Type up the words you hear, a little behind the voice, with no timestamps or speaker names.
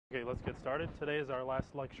Okay, let's get started. Today is our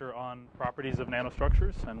last lecture on properties of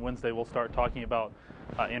nanostructures, and Wednesday we'll start talking about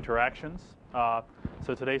interactions.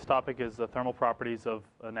 So today's topic is the thermal properties of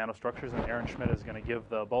nanostructures, and Aaron Schmidt is going to give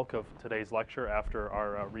the bulk of today's lecture after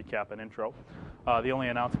our recap and intro. The only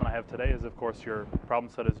announcement I have today is, of course, your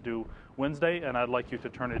problem set is due Wednesday, and I'd like you to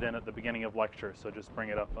turn it in at the beginning of lecture, so just bring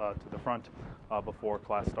it up to the front before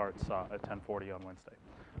class starts at 10:40 on Wednesday.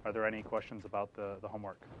 Are there any questions about the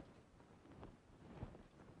homework?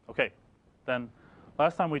 Okay, then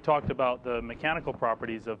last time we talked about the mechanical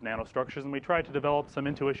properties of nanostructures, and we tried to develop some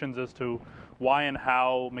intuitions as to why and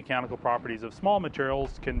how mechanical properties of small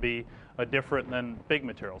materials can be different than big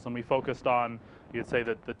materials. And we focused on, you could say,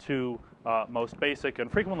 that the two most basic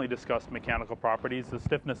and frequently discussed mechanical properties, the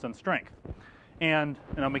stiffness and strength. And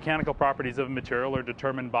mechanical properties of a material are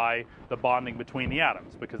determined by the bonding between the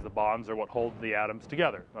atoms, because the bonds are what hold the atoms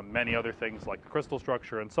together. Many other things like the crystal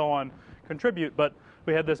structure and so on contribute, but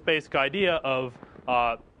we had this basic idea of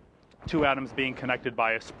two atoms being connected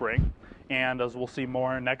by a spring. And as we'll see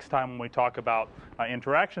more next time when we talk about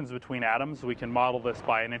interactions between atoms, we can model this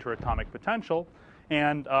by an interatomic potential.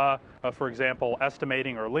 And, for example,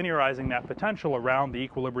 estimating or linearizing that potential around the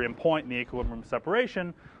equilibrium point and the equilibrium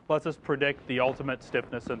separation lets us predict the ultimate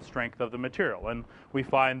stiffness and strength of the material. And we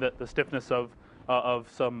find that the stiffness of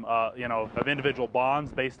individual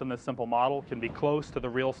bonds based on this simple model can be close to the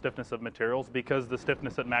real stiffness of materials because the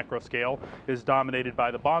stiffness at macro scale is dominated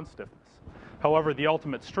by the bond stiffness. However, the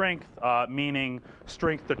ultimate strength, meaning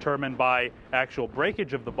strength determined by actual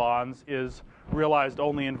breakage of the bonds, is realized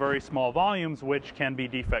only in very small volumes, which can be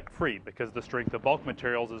defect-free, because the strength of bulk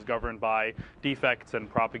materials is governed by defects and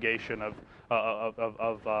propagation of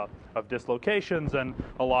dislocations and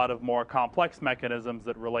a lot of more complex mechanisms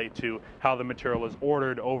that relate to how the material is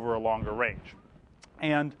ordered over a longer range.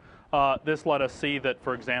 And this let us see that,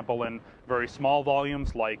 for example, in very small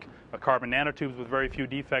volumes like carbon nanotubes with very few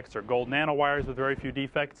defects or gold nanowires with very few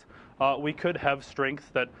defects, we could have strengths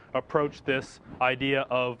that approach this idea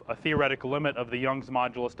of a theoretical limit of the Young's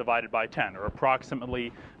modulus divided by 10, or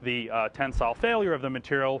approximately the tensile failure of the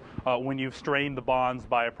material when you've strained the bonds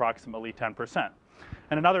by approximately 10%.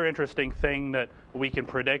 And another interesting thing that we can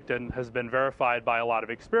predict and has been verified by a lot of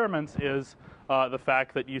experiments is the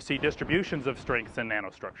fact that you see distributions of strengths in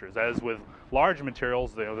nanostructures. As with large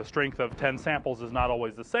materials, the strength of 10 samples is not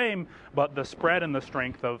always the same, but the spread in the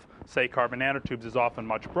strength of, say, carbon nanotubes is often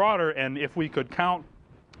much broader. And if we could count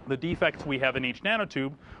the defects we have in each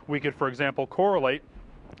nanotube, we could, for example, correlate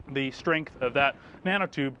the strength of that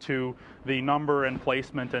nanotube to the number and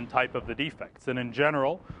placement and type of the defects. And in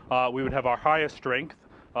general, we would have our highest strength,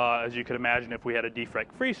 as you could imagine, if we had a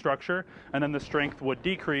defect-free structure, and then the strength would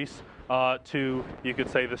decrease to, you could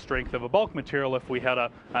say, the strength of a bulk material if we had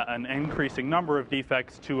an increasing number of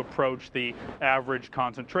defects to approach the average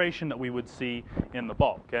concentration that we would see in the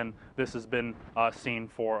bulk. And this has been seen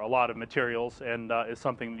for a lot of materials and is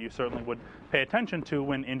something that you certainly would pay attention to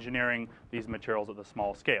when engineering these materials at the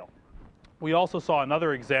small scale. We also saw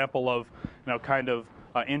another example of,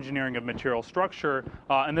 engineering of material structure,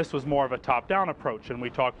 and this was more of a top-down approach. And we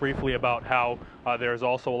talked briefly about how there's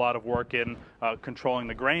also a lot of work in controlling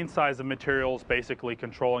the grain size of materials, basically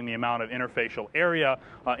controlling the amount of interfacial area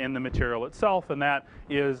in the material itself, and that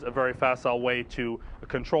is a very facile way to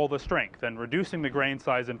control the strength. And reducing the grain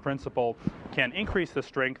size in principle can increase the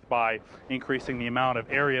strength by increasing the amount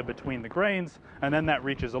of area between the grains, and then that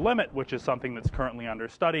reaches a limit, which is something that's currently under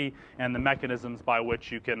study, and the mechanisms by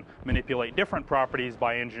which you can manipulate different properties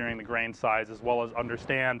by engineering the grain size, as well as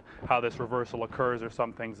understand how this reversal occurs, are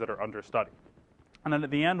some things that are under study. And then at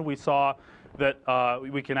the end, we saw that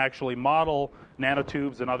we can actually model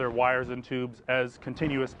nanotubes and other wires and tubes as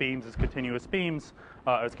continuous beams, as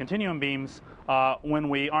continuum beams, when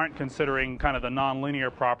we aren't considering kind of the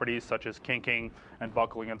nonlinear properties such as kinking and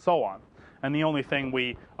buckling and so on. And the only thing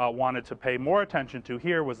we wanted to pay more attention to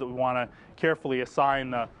here was that we want to carefully assign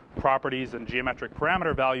the properties and geometric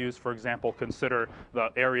parameter values. For example, consider the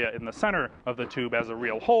area in the center of the tube as a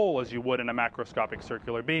real hole, as you would in a macroscopic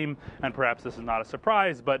circular beam. And perhaps this is not a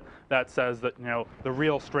surprise, but that says that the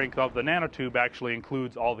real strength of the nanotube actually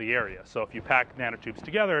includes all the area. So if you pack nanotubes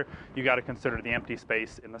together, you got to consider the empty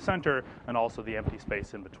space in the center and also the empty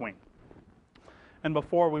space in between. And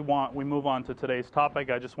before we move on to today's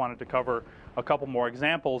topic, I just wanted to cover a couple more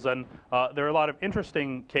examples. And there are a lot of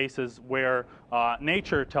interesting cases where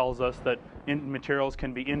nature tells us that materials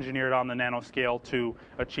can be engineered on the nanoscale to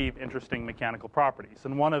achieve interesting mechanical properties.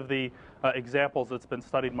 And one of the examples that's been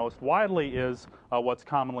studied most widely is what's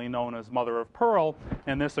commonly known as mother of pearl,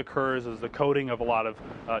 and this occurs as the coating of a lot of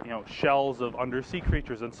shells of undersea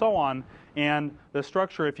creatures and so on. And the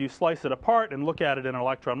structure, if you slice it apart and look at it in an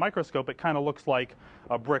electron microscope, it kind of looks like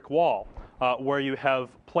a brick wall, where you have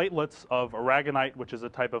platelets of aragonite, which is a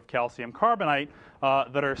type of calcium carbonate,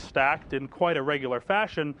 that are stacked in quite a regular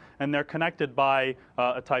fashion, and they're connected by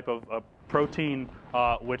a type of protein,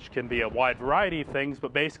 which can be a wide variety of things,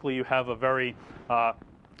 but basically you have a very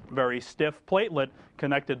stiff platelet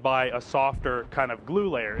connected by a softer kind of glue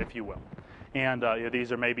layer, if you will. And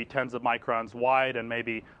these are maybe tens of microns wide and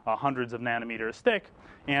maybe hundreds of nanometers thick.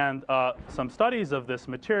 And some studies of this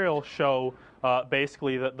material show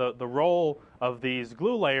basically that the role of these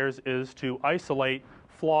glue layers is to isolate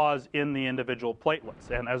flaws in the individual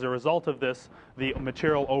platelets. And as a result of this, the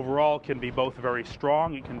material overall can be both very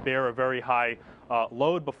strong, it can bear a very high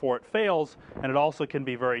load before it fails, and it also can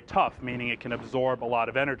be very tough, meaning it can absorb a lot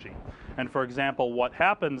of energy. And for example, what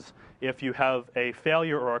happens if you have a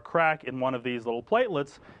failure or a crack in one of these little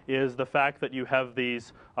platelets is the fact that you have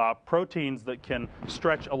these proteins that can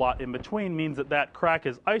stretch a lot in between means that that crack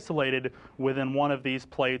is isolated within one of these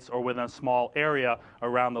plates or within a small area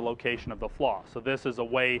around the location of the flaw. So this is a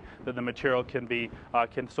way that the material can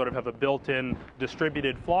sort of have a built-in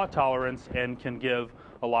distributed flaw tolerance and can give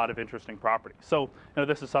a lot of interesting properties. So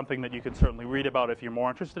this is something that you can certainly read about if you're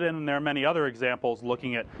more interested in, and there are many other examples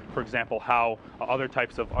looking at, for example, how other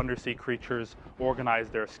types of undersea creatures organize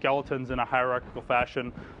their skeletons in a hierarchical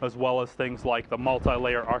fashion, as well as things like the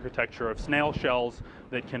multi-layer architecture of snail shells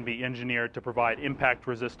that can be engineered to provide impact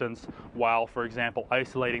resistance while, for example,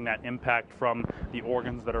 isolating that impact from the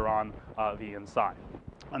organs that are on the inside.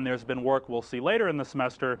 And there's been work we'll see later in the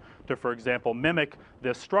semester to, for example, mimic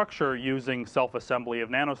this structure using self-assembly of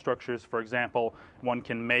nanostructures. For example, one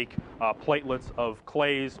can make platelets of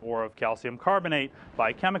clays or of calcium carbonate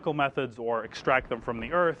by chemical methods or extract them from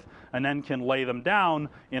the earth, and then can lay them down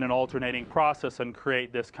in an alternating process and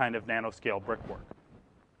create this kind of nanoscale brickwork.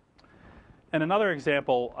 And another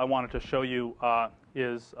example I wanted to show you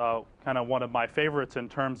is kind of one of my favorites in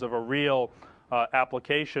terms of a real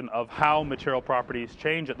application of how material properties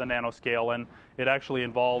change at the nanoscale, and it actually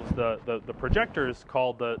involves the projectors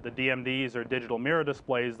called the DMDs, or digital mirror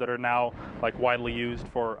displays, that are now widely used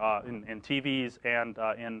for in TVs and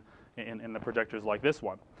in the projectors like this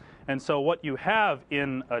one. And so what you have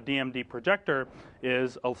in a DMD projector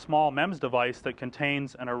is a small MEMS device that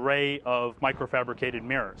contains an array of microfabricated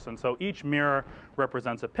mirrors. And so each mirror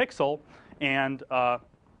represents a pixel, and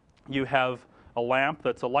you have a lamp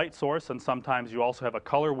that's a light source, and sometimes you also have a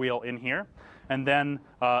color wheel in here. And then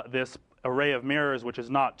this array of mirrors, which is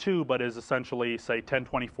not two, but is essentially, say,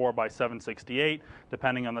 1024 by 768,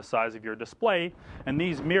 depending on the size of your display. And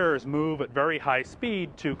these mirrors move at very high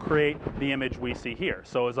speed to create the image we see here.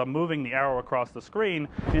 So as I'm moving the arrow across the screen,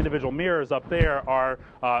 the individual mirrors up there are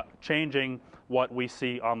changing what we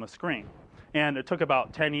see on the screen. And it took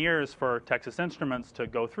about 10 years for Texas Instruments to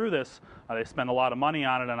go through this. They spent a lot of money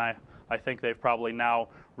on it, and I think they've probably now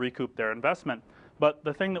recouped their investment. But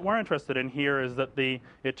the thing that we're interested in here is that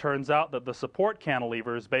it turns out that the support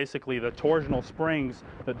cantilevers, basically the torsional springs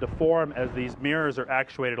that deform as these mirrors are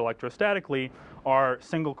actuated electrostatically, are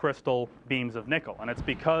single crystal beams of nickel. And it's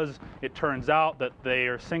because it turns out that they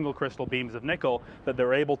are single crystal beams of nickel that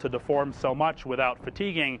they're able to deform so much without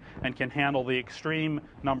fatiguing and can handle the extreme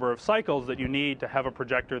number of cycles that you need to have a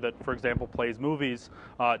projector that, for example, plays movies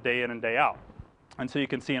day in and day out. And so you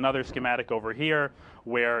can see another schematic over here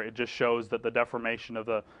where it just shows that the deformation of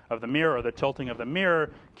the mirror, or the tilting of the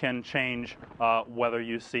mirror, can change whether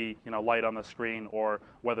you see light on the screen or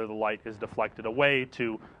whether the light is deflected away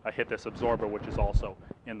to hit this absorber, which is also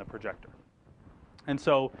in the projector. And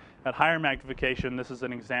so at higher magnification, this is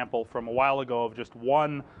an example from a while ago of just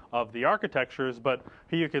one of the architectures, but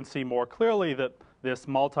here you can see more clearly that this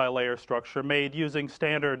multi-layer structure, made using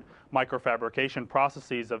standard microfabrication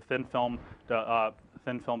processes of thin film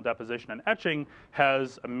deposition and etching,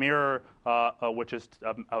 has a mirror which is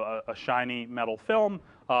a shiny metal film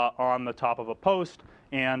on the top of a post,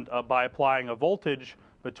 and by applying a voltage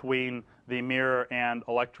between the mirror and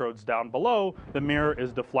electrodes down below, the mirror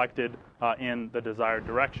is deflected in the desired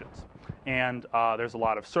directions. And there's a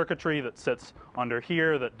lot of circuitry that sits under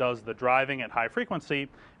here that does the driving at high frequency.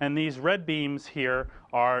 And these red beams here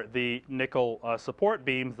are the nickel support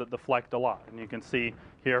beams that deflect a lot. And you can see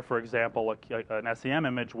here, for example, an SEM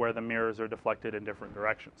image where the mirrors are deflected in different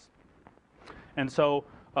directions. And so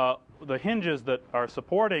the hinges that are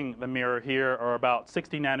supporting the mirror here are about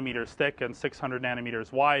 60 nanometers thick and 600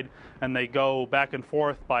 nanometers wide, and they go back and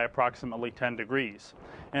forth by approximately 10 degrees.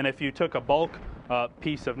 And if you took a bulk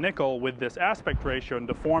piece of nickel with this aspect ratio and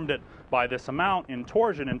deformed it by this amount in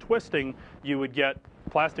torsion and twisting, you would get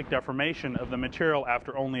plastic deformation of the material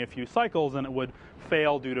after only a few cycles, and it would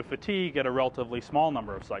fail due to fatigue at a relatively small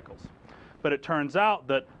number of cycles. But it turns out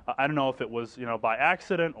that, I don't know if it was by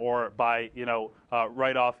accident or by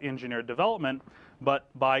right-off engineered development, but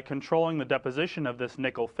by controlling the deposition of this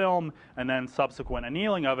nickel film and then subsequent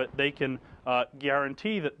annealing of it, they can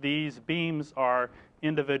guarantee that these beams are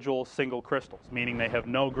individual single crystals, meaning they have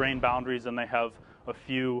no grain boundaries and they have a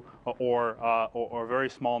few or a very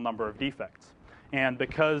small number of defects. And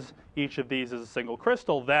because each of these is a single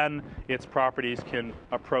crystal, then its properties can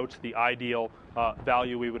approach the ideal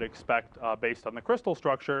value we would expect based on the crystal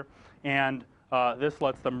structure. And this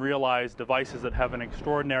lets them realize devices that have an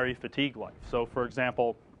extraordinary fatigue life. So for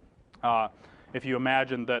example, if you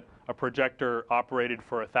imagine that a projector operated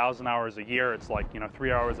for 1,000 hours a year, it's like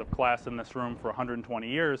 3 hours of class in this room for 120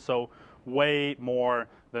 years, so way more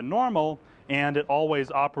than normal. And it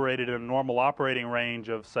always operated in a normal operating range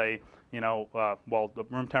of, say, well, the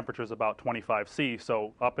room temperature is about 25 C,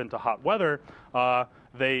 so up into hot weather,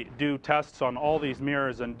 they do tests on all these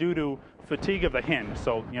mirrors, and due to fatigue of the hinge,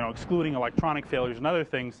 so excluding electronic failures and other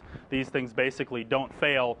things, these things basically don't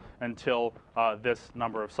fail until this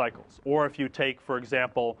number of cycles. Or if you take, for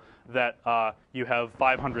example, that you have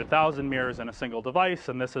 500,000 mirrors in a single device,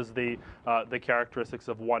 and this is the characteristics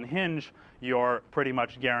of one hinge, you're pretty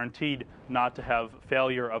much guaranteed not to have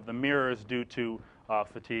failure of the mirrors due to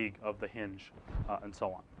fatigue of the hinge, and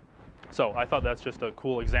so on. So I thought that's just a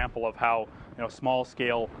cool example of how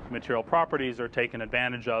small-scale material properties are taken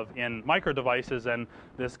advantage of in micro devices, and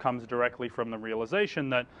this comes directly from the realization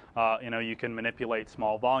that you can manipulate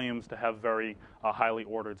small volumes to have very highly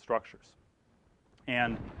ordered structures.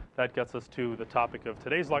 And that gets us to the topic of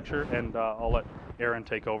today's lecture, and I'll let Aaron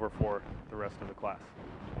take over for the rest of the class.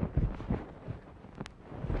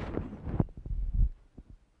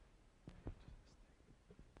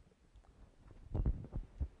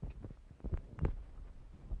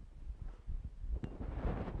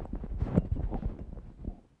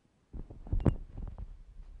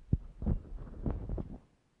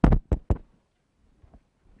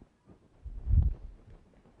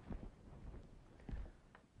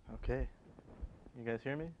 Okay. You guys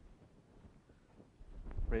hear me?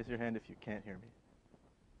 Raise your hand if you can't hear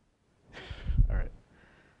me. All right.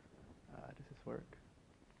 Does this work?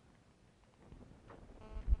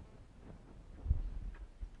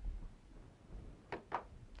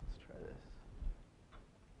 Let's try this.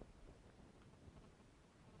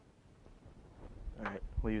 All right.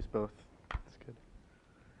 We'll use both. That's good.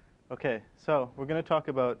 Okay. So we're going to talk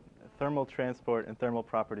about thermal transport and thermal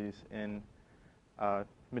properties in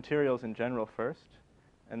materials in general first,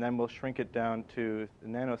 and then we'll shrink it down to the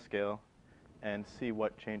nanoscale and see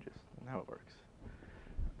what changes and how it works.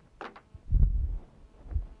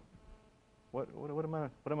 What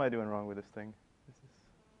am I doing wrong with this thing?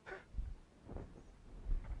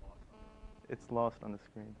 It's lost on the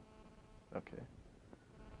screen. Okay.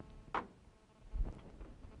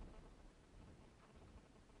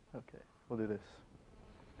 Okay, we'll do this.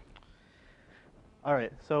 All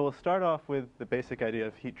right, so we'll start off with the basic idea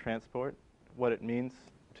of heat transport, what it means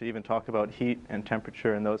to even talk about heat and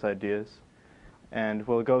temperature and those ideas. And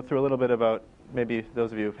we'll go through a little bit about maybe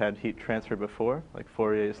those of you who've had heat transfer before, like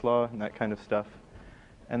Fourier's law and that kind of stuff.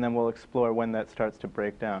 And then we'll explore when that starts to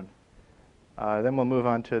break down. Then we'll move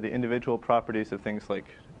on to the individual properties of things like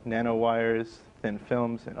nanowires, thin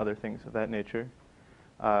films, and other things of that nature.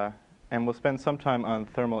 And we'll spend some time on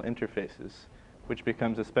thermal interfaces, which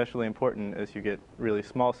becomes especially important as you get really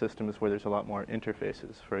small systems where there's a lot more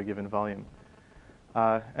interfaces for a given volume.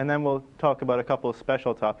 And then we'll talk about a couple of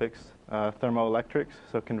special topics, thermoelectrics,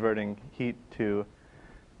 so converting heat to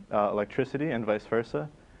electricity and vice versa,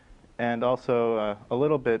 and also a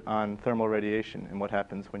little bit on thermal radiation and what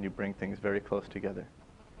happens when you bring things very close together.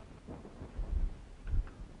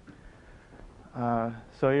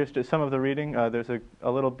 So here's just some of the reading. There's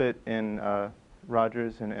a little bit in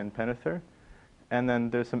Rogers and Penether. And then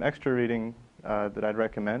there's some extra reading that I'd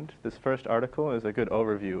recommend. This first article is a good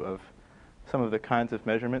overview of some of the kinds of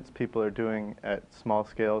measurements people are doing at small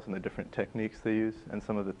scales and the different techniques they use and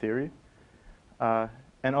some of the theory.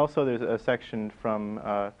 And also there's a section from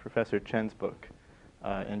Professor Chen's book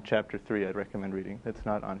in Chapter 3 I'd recommend reading. It's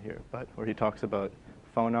not on here, but where he talks about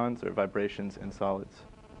phonons or vibrations in solids.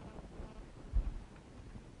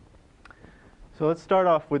 So let's start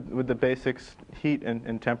off with the basics, heat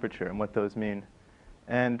and temperature and what those mean.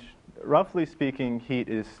 And roughly speaking, heat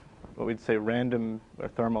is what we'd say random or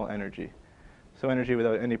thermal energy. So energy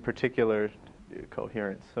without any particular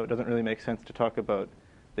coherence. So it doesn't really make sense to talk about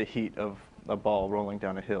the heat of a ball rolling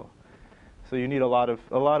down a hill. So you need a lot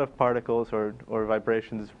of particles or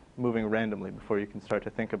vibrations moving randomly before you can start to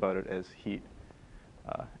think about it as heat.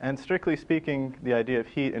 And strictly speaking, the idea of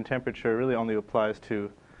heat and temperature really only applies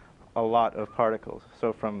to a lot of particles.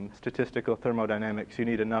 So from statistical thermodynamics, you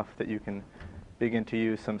need enough that you can begin to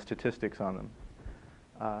use some statistics on them.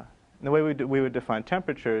 And the way we would define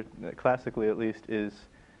temperature, classically at least, is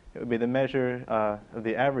it would be the measure of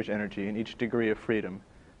the average energy in each degree of freedom.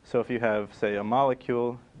 So if you have, say, a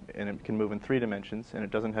molecule, and it can move in 3 dimensions, and it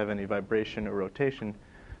doesn't have any vibration or rotation,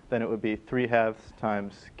 then it would be 3/2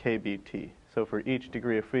 times kBt. So for each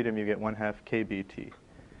degree of freedom, you get 1/2 kBt.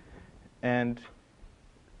 And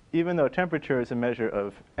even though temperature is a measure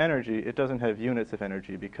of energy, it doesn't have units of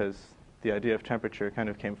energy because the idea of temperature kind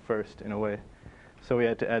of came first in a way. So we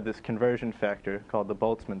had to add this conversion factor called the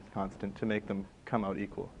Boltzmann constant to make them come out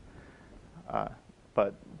equal.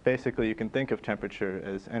 But basically, you can think of temperature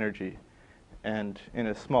as energy. And in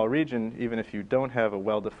a small region, even if you don't have a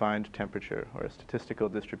well-defined temperature or a statistical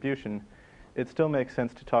distribution, it still makes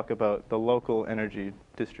sense to talk about the local energy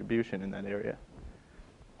distribution in that area.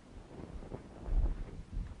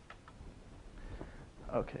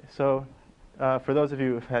 Okay, so for those of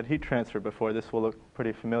you who've had heat transfer before, this will look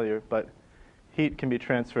pretty familiar, but heat can be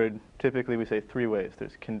transferred, typically we say 3 ways.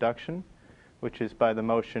 There's conduction, which is by the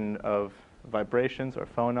motion of vibrations or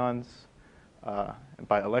phonons,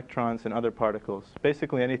 by electrons and other particles.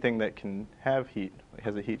 Basically anything that can have heat,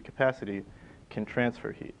 has a heat capacity, can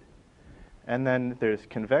transfer heat. And then there's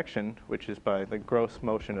convection, which is by the gross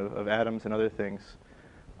motion of atoms and other things,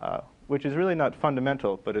 which is really not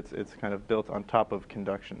fundamental, but it's kind of built on top of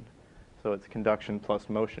conduction. So it's conduction plus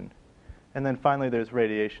motion. And then finally there's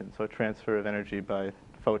radiation, so transfer of energy by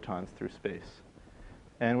photons through space.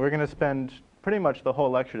 And we're going to spend pretty much the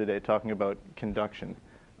whole lecture today talking about conduction,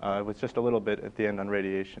 with just a little bit at the end on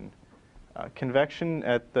radiation. Convection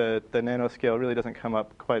at the nanoscale really doesn't come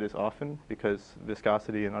up quite as often because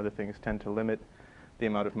viscosity and other things tend to limit the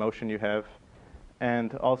amount of motion you have.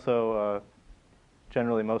 And also,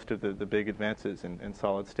 generally most of the big advances in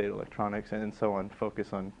solid-state electronics and so on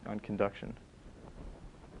focus on conduction.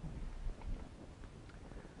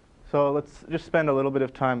 So let's just spend a little bit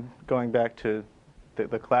of time going back to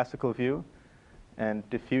the classical view and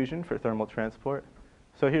diffusion for thermal transport.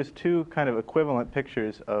 So here's 2 kind of equivalent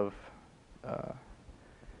pictures of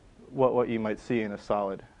what you might see in a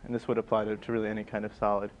solid. And this would apply to really any kind of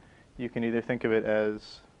solid. You can either think of it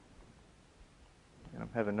as, I'm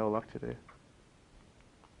having no luck today.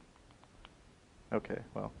 Okay,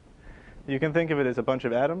 well, you can think of it as a bunch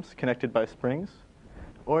of atoms connected by springs,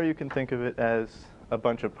 or you can think of it as a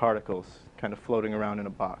bunch of particles kind of floating around in a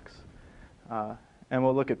box. And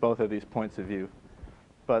we'll look at both of these points of view.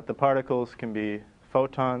 But the particles can be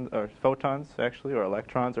photons, actually, or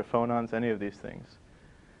electrons, or phonons, any of these things.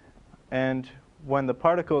 And when the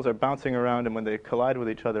particles are bouncing around and when they collide with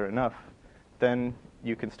each other enough, then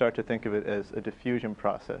you can start to think of it as a diffusion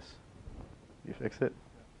process. You fix it?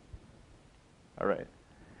 All right.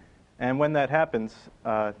 And when that happens,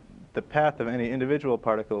 the path of any individual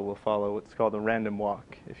particle will follow what's called a random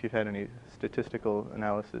walk, if you've had any statistical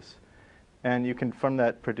analysis. And you can, from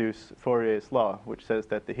that, produce Fourier's law, which says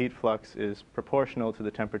that the heat flux is proportional to the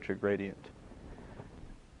temperature gradient.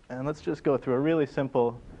 And let's just go through a really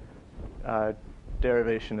simple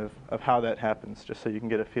derivation of how that happens, just so you can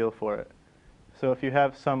get a feel for it. So if you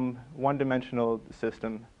have some one-dimensional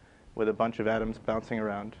system with a bunch of atoms bouncing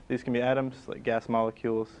around, these can be atoms like gas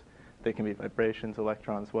molecules, they can be vibrations,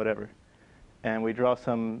 electrons, whatever. And we draw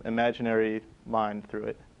some imaginary line through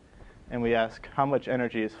it. And we ask how much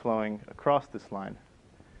energy is flowing across this line.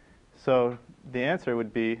 So the answer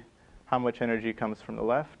would be how much energy comes from the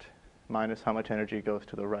left minus how much energy goes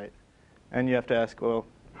to the right. And you have to ask, well,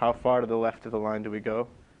 how far to the left of the line do we go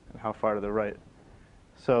and how far to the right?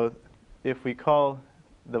 So if we call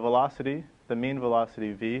the velocity, the mean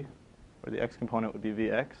velocity v, or the x component would be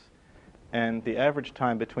vx, and the average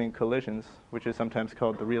time between collisions, which is sometimes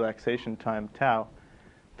called the relaxation time tau,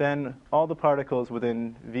 then all the particles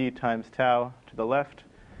within v times tau to the left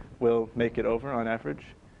will make it over on average,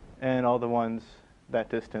 and all the ones that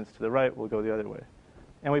distance to the right will go the other way.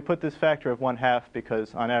 And we put this factor of 1/2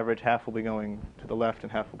 because on average half will be going to the left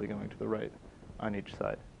and half will be going to the right on each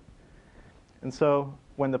side. And so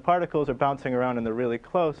when the particles are bouncing around and they're really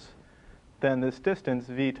close, then this distance,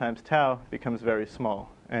 v times tau, becomes very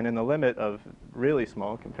small. And in the limit of really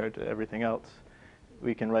small compared to everything else,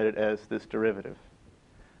 we can write it as this derivative.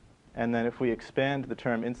 And then if we expand the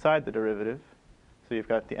term inside the derivative, so you've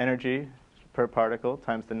got the energy per particle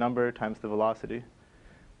times the number times the velocity,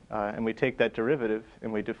 and we take that derivative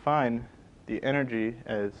and we define the energy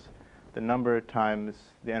as the number times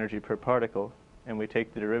the energy per particle, and we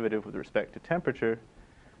take the derivative with respect to temperature,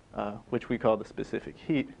 which we call the specific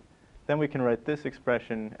heat, then we can write this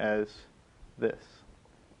expression as this.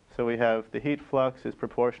 So we have the heat flux is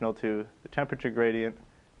proportional to the temperature gradient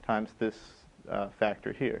times this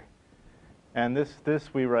factor here. And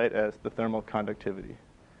this we write as the thermal conductivity.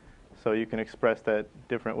 So you can express that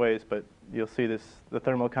different ways, but you'll see the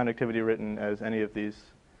thermal conductivity written as any of these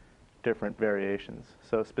different variations.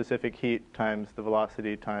 So specific heat times the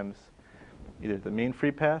velocity times either the mean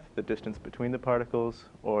free path, the distance between the particles,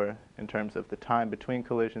 or in terms of the time between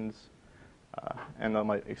collisions. And I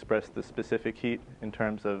might express the specific heat in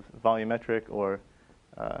terms of volumetric or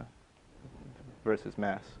versus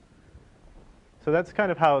mass. So that's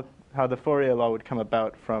kind of how the Fourier law would come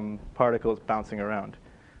about from particles bouncing around.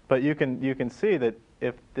 But you can see that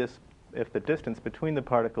if the distance between the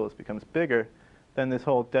particles becomes bigger, then this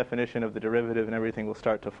whole definition of the derivative and everything will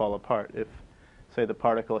start to fall apart. If, say, the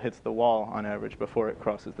particle hits the wall on average before it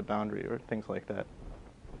crosses the boundary, or things like that.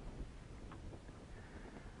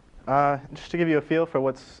 Just to give you a feel for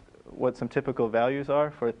what some typical values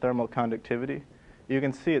are for thermal conductivity, you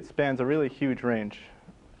can see it spans a really huge range.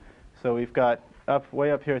 So we've got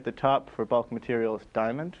way up here at the top for bulk materials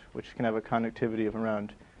diamond, which can have a conductivity of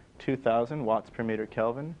around 2,000 watts per meter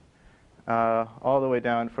Kelvin, all the way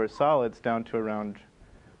down for solids down to around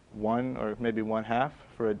 1 or maybe 1/2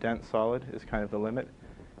 for a dense solid is kind of the limit.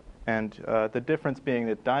 And the difference being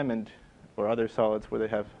that diamond or other solids where they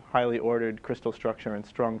have highly ordered crystal structure and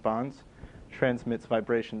strong bonds transmits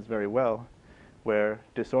vibrations very well, where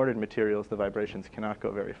disordered materials, the vibrations cannot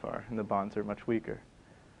go very far and the bonds are much weaker.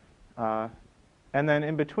 And then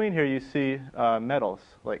in between here you see metals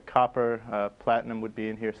like copper, platinum would be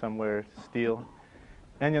in here somewhere, steel.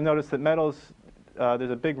 And you'll notice that metals,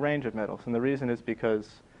 there's a big range of metals, and the reason is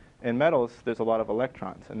because in metals there's a lot of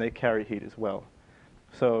electrons and they carry heat as well.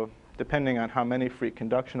 So depending on how many free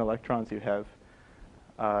conduction electrons you have,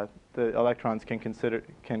 the electrons can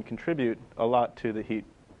contribute a lot to the heat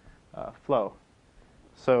flow.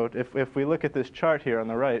 So if we look at this chart here on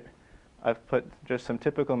the right, I've put just some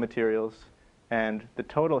typical materials and the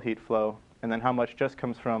total heat flow, and then how much just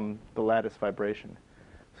comes from the lattice vibration.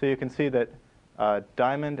 So you can see that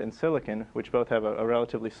diamond and silicon, which both have a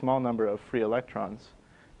relatively small number of free electrons,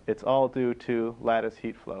 it's all due to lattice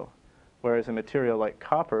heat flow. Whereas a material like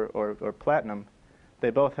copper or platinum,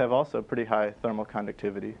 they both have also pretty high thermal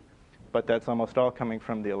conductivity, but that's almost all coming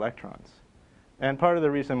from the electrons. And part of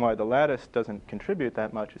the reason why the lattice doesn't contribute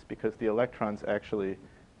that much is because the electrons actually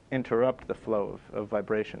interrupt the flow of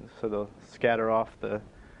vibrations. So they'll scatter off the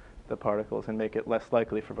particles and make it less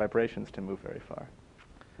likely for vibrations to move very far.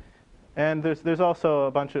 And there's also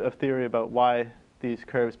a bunch of theory about why these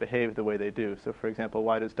curves behave the way they do. So for example,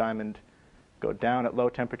 why does diamond go down at low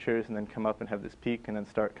temperatures and then come up and have this peak and then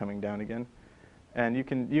start coming down again? And you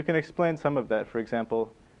can explain some of that. For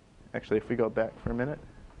example, actually if we go back for a minute,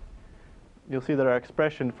 you'll see that our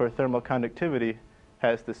expression for thermal conductivity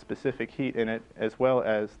has the specific heat in it as well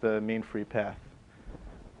as the mean free path.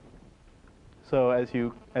 So as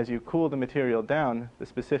you cool the material down, the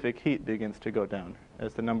specific heat begins to go down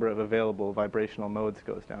as the number of available vibrational modes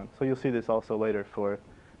goes down. So you'll see this also later for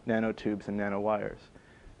nanotubes and nanowires.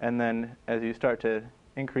 And then as you start to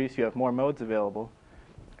increase, you have more modes available.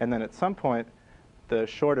 And then at some point, the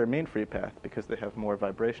shorter mean free path, because they have more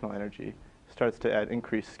vibrational energy, starts to add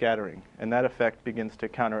increased scattering. And that effect begins to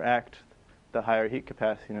counteract the higher heat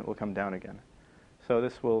capacity, and it will come down again. So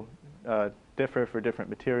this will differ for different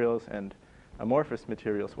materials, and amorphous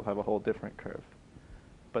materials will have a whole different curve.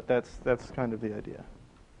 But that's kind of the idea.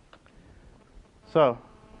 So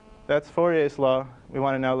that's Fourier's law. We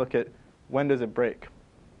want to now look at when does it break.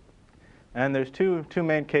 And there's two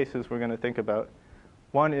main cases we're going to think about.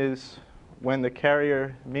 One is when the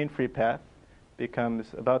carrier mean free path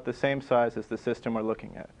becomes about the same size as the system we're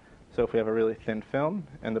looking at. So if we have a really thin film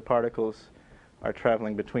and the particles are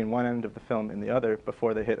traveling between one end of the film and the other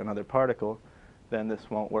before they hit another particle, then this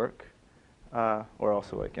won't work. Or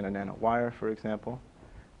also like in a nanowire, for example.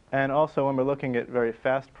 And also when we're looking at very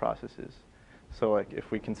fast processes. So like if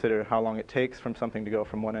we consider how long it takes from something to go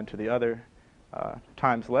from one end to the other,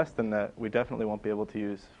 times less than that, we definitely won't be able to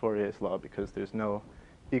use Fourier's law because there's no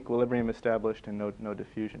equilibrium established and no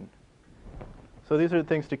diffusion. So these are the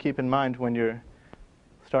things to keep in mind when you're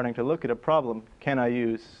starting to look at a problem. Can I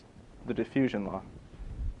use the diffusion law?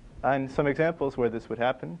 And some examples where this would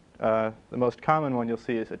happen. The most common one you'll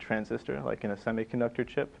see is a transistor, like in a semiconductor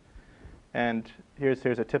chip. And here's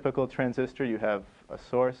a typical transistor. You have a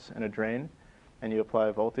source and a drain, and you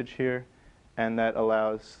apply voltage here, and that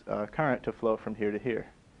allows current to flow from here to here.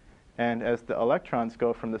 And as the electrons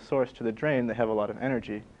go from the source to the drain, they have a lot of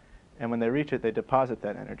energy, and when they reach it, they deposit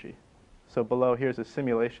that energy. So below here's a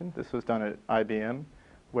simulation. This was done at IBM,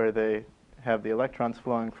 where they have the electrons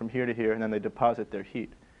flowing from here to here, and then they deposit their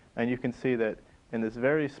heat. And you can see that in this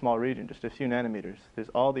very small region, just a few nanometers, there's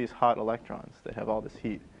all these hot electrons that have all this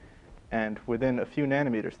heat. And within a few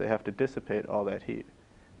nanometers, they have to dissipate all that heat.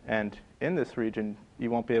 And in this region,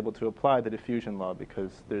 you won't be able to apply the diffusion law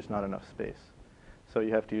because there's not enough space. So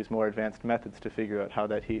you have to use more advanced methods to figure out how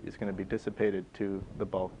that heat is going to be dissipated to the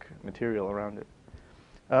bulk material around it.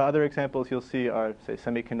 Other examples you'll see are, say,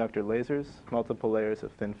 semiconductor lasers, multiple layers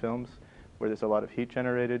of thin films, where there's a lot of heat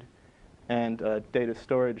generated. And data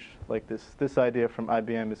storage, like this idea from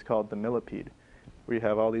IBM is called the millipede, where you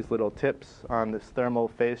have all these little tips on this thermal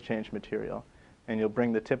phase change material. And you'll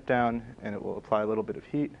bring the tip down, and it will apply a little bit of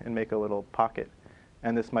heat and make a little pocket.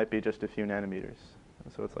 And this might be just a few nanometers.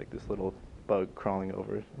 So it's like this little bug crawling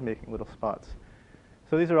over, making little spots.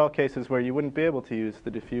 So these are all cases where you wouldn't be able to use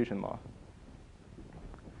the diffusion law.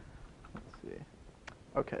 Let's see.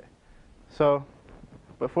 OK. So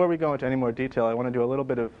before we go into any more detail, I want to do a little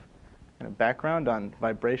bit of background on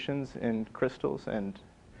vibrations in crystals and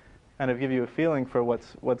kind of give you a feeling for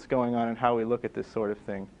what's going on and how we look at this sort of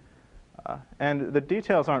thing. And the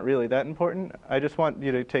details aren't really that important. I just want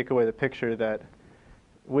you to take away the picture that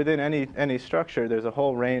within any structure, there's a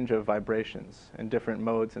whole range of vibrations in different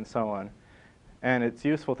modes and so on. And it's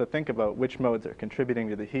useful to think about which modes are contributing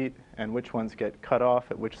to the heat and which ones get cut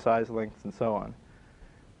off at which size lengths and so on.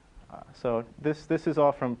 So this is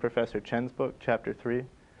all from Professor Chen's book, Chapter 3.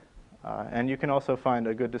 And you can also find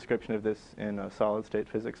a good description of this in a solid-state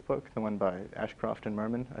physics book. The one by Ashcroft and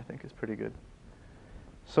Merman, I think, is pretty good.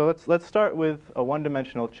 So let's start with a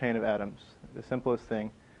one-dimensional chain of atoms, the simplest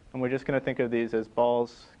thing. And we're just going to think of these as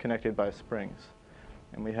balls connected by springs.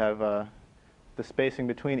 And we have the spacing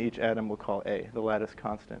between each atom we'll call A, the lattice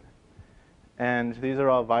constant. And these are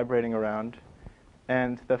all vibrating around.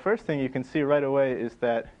 And the first thing you can see right away is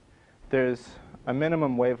that there's a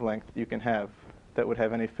minimum wavelength you can have that would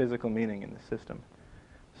have any physical meaning in the system.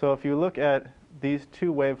 So if you look at these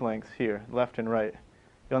two wavelengths here, left and right,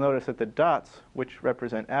 you'll notice that the dots, which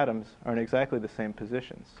represent atoms, are in exactly the same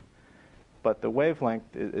positions. But the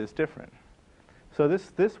wavelength is different. So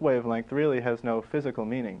this wavelength really has no physical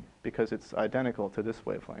meaning because it's identical to this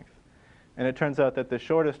wavelength. And it turns out that the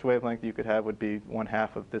shortest wavelength you could have would be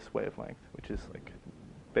 1/2 of this wavelength, which is like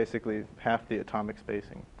basically half the atomic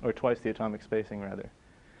spacing, or twice the atomic spacing, rather.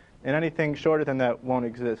 And anything shorter than that won't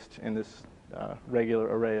exist in this regular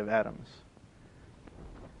array of atoms.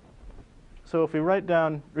 So if we write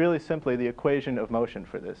down really simply the equation of motion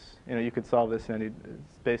for this, you could solve this in any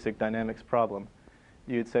basic dynamics problem.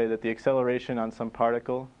 You'd say that the acceleration on some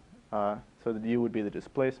particle, so that u would be the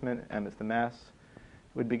displacement, m is the mass,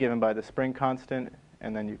 would be given by the spring constant,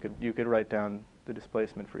 and then you could write down the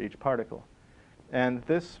displacement for each particle. And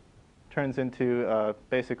this turns into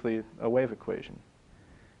basically a wave equation.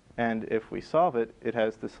 And if we solve it, it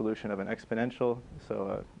has the solution of an exponential,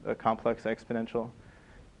 so a complex exponential.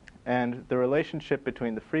 And the relationship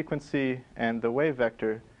between the frequency and the wave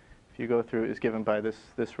vector, if you go through, is given by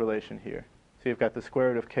this relation here. So you've got the square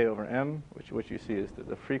root of k over m, which you see is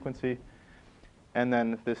the frequency, and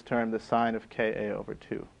then this term, the sine of ka over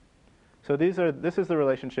 2. So this is the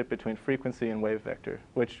relationship between frequency and wave vector,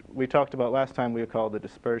 which we talked about last time we called the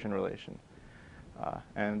dispersion relation.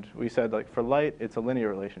 And we said, like, for light, it's a linear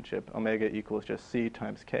relationship. Omega equals just c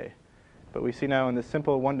times k. But we see now in this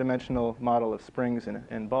simple one-dimensional model of springs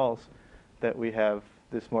and balls that we have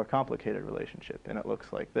this more complicated relationship, and it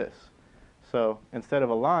looks like this. So instead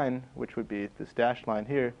of a line, which would be this dashed line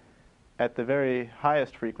here, at the very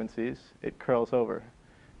highest frequencies, it curls over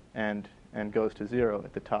and goes to 0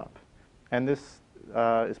 at the top. And this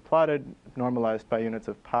is plotted, normalized by units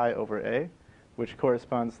of pi over a, which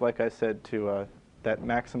corresponds, like I said, to that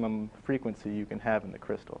maximum frequency you can have in the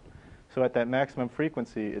crystal. So at that maximum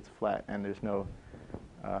frequency, it's flat, and there's no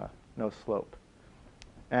slope.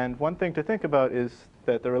 And one thing to think about is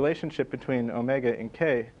that the relationship between omega and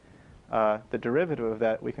k, the derivative of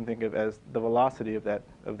that we can think of as the velocity of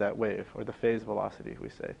that wave, or the phase velocity, we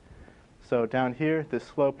say. So down here, the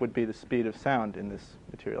slope would be the speed of sound in this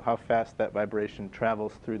material, how fast that vibration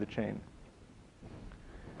travels through the chain.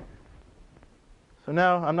 So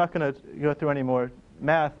now I'm not going to go through any more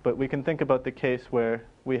math, but we can think about the case where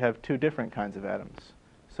we have two different kinds of atoms.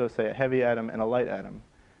 So say a heavy atom and a light atom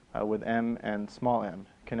with m and small m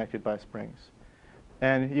connected by springs.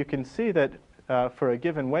 And you can see that for a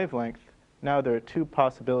given wavelength, now there are two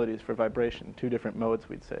possibilities for vibration, two different modes,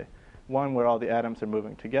 we'd say. One where all the atoms are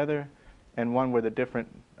moving together, and one where the different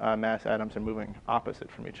mass atoms are moving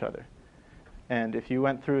opposite from each other. And if you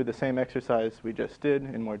went through the same exercise we just did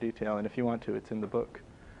in more detail, and if you want to, it's in the book,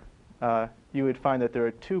 you would find that there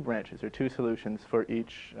are two branches, or two solutions for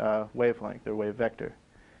each wavelength, or wave vector.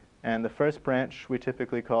 And the first branch we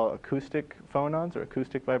typically call acoustic phonons, or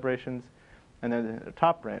acoustic vibrations, and then the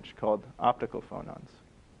top branch called optical phonons.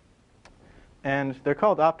 And they're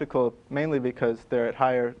called optical mainly because they're at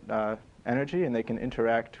higher energy and they can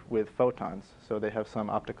interact with photons, so they have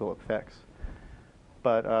some optical effects.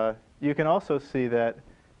 But you can also see that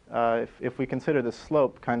if we consider the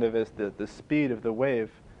slope kind of as the speed of the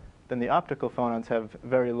wave, then the optical phonons have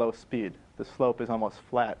very low speed. The slope is almost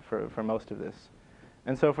flat for most of this.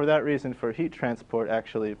 And so for that reason, for heat transport,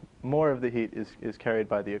 actually, more of the heat is carried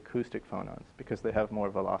by the acoustic phonons because they have more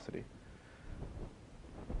velocity.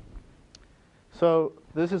 So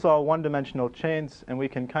this is all one-dimensional chains, and we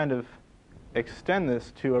can kind of extend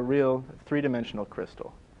this to a real three-dimensional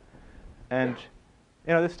crystal. And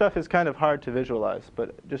this stuff is kind of hard to visualize,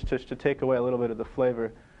 but just to take away a little bit of the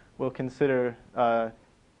flavor, we'll consider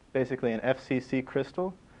basically an FCC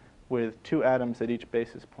crystal with two atoms at each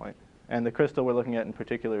basis point. And the crystal we're looking at in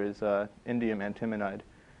particular is indium antimonide,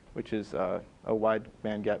 which is a wide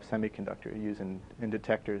bandgap semiconductor used in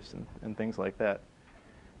detectors and things like that.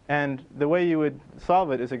 And the way you would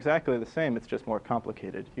solve it is exactly the same, it's just more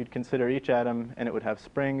complicated. You'd consider each atom, and it would have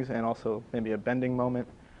springs and also maybe a bending moment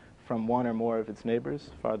from one or more of its neighbors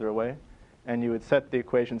farther away. And you would set the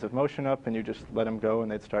equations of motion up, and you just let them go,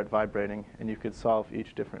 and they'd start vibrating, and you could solve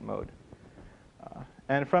each different mode.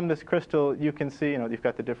 And from this crystal, you can see, you've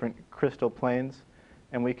got the different crystal planes,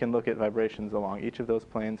 and we can look at vibrations along each of those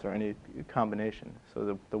planes or any combination.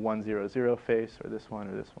 So the 1, 0, 0 face, or this one,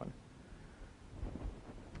 or this one.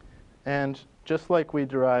 And just like we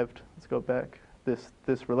derived, let's go back, this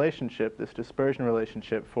relationship, this dispersion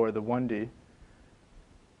relationship for the 1D,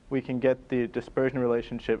 we can get the dispersion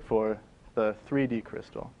relationship for the 3D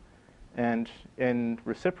crystal. And in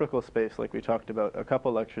reciprocal space, like we talked about a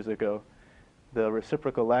couple lectures ago, the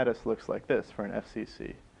reciprocal lattice looks like this for an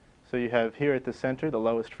FCC. So you have here at the center the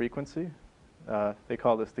lowest frequency. They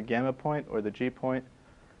call this the gamma point or the G point.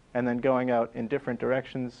 And then going out in different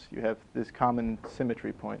directions, you have these common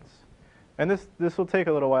symmetry points. And this will take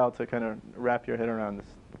a little while to kind of wrap your head around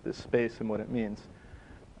this space and what it means.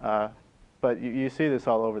 But you see this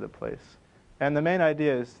all over the place. And the main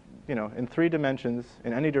idea is, in 3 dimensions,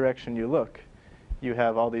 in any direction you look, you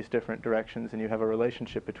have all these different directions, and you have a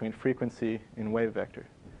relationship between frequency and wave vector.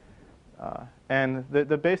 And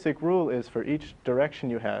the basic rule is for each direction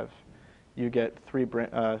you have, you get three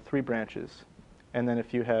branches. And then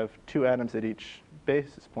if you have 2 atoms at each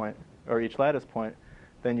basis point, or each lattice point,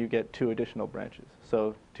 then you get 2 additional branches.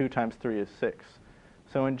 So 2 times 3 is 6.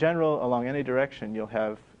 So in general, along any direction, you'll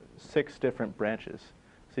have 6 different branches.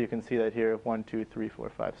 So you can see that here, 1, 2, 3, 4,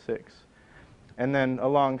 5, 6. And then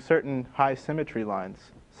along certain high symmetry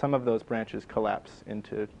lines, some of those branches collapse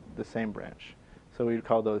into the same branch. So we'd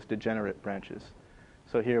call those degenerate branches.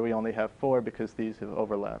 So here we only have 4 because these have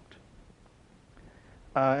overlapped.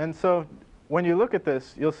 And so when you look at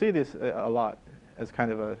this, you'll see this a lot as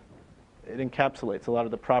kind of it encapsulates a lot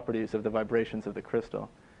of the properties of the vibrations of the crystal.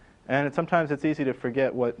 And sometimes it's easy to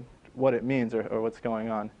forget what it means or what's going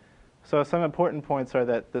on. So some important points are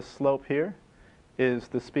that the slope here is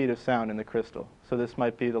the speed of sound in the crystal. So this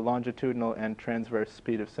might be the longitudinal and transverse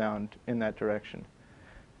speed of sound in that direction.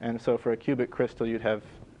 And so for a cubic crystal, you'd have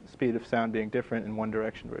speed of sound being different in one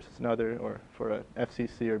direction versus another, or for a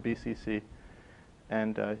FCC or BCC.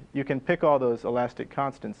 And you can pick all those elastic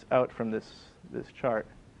constants out from this chart.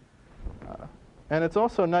 And it's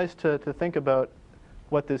also nice to think about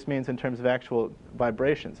what this means in terms of actual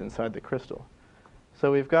vibrations inside the crystal.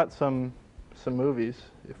 So we've got some movies,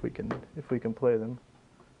 if we can play them.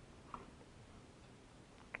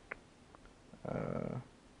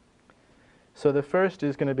 So the first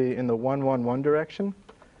is going to be in the 1, 1, 1 direction.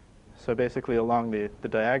 So basically along the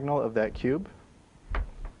diagonal of that cube.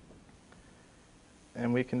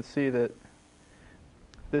 And we can see that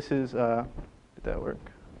this is, did that work?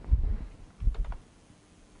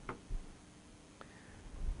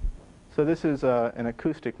 So this is an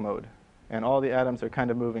acoustic mode. And all the atoms are kind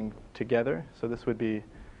of moving together. So this would be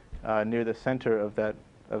near the center of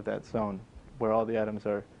that zone, where all the atoms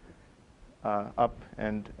are up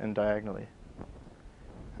and diagonally.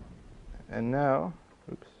 And now,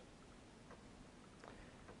 oops,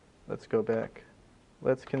 let's go back.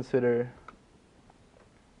 Let's consider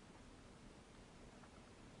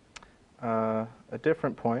a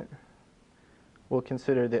different point. We'll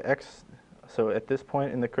consider the x So at this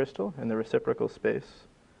point in the crystal, in the reciprocal space,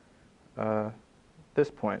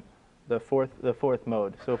 this point, the fourth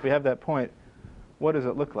mode. So if we have that point, what does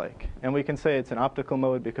it look like? And we can say it's an optical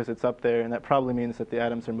mode because it's up there, and that probably means that the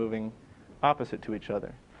atoms are moving opposite to each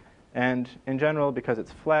other. And in general, because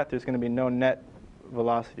it's flat, there's going to be no net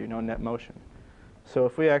velocity, no net motion. So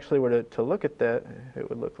if we actually were to look at that, it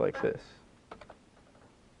would look like this.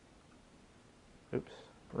 Oops,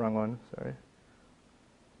 wrong one, sorry.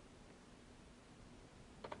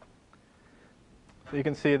 So you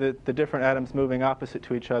can see that the different atoms moving opposite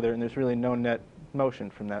to each other, and there's really no net motion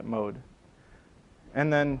from that mode.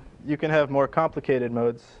 And then you can have more complicated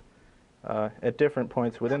modes at different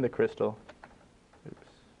points within the crystal. Oops.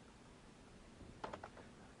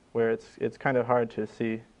 Where it's kind of hard to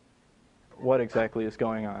see what exactly is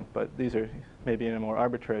going on, but these are maybe in a more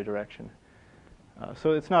arbitrary direction.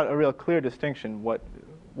 So it's not a real clear distinction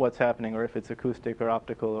what's happening, or if it's acoustic or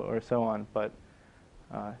optical or so on, but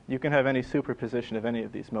you can have any superposition of any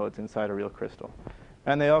of these modes inside a real crystal.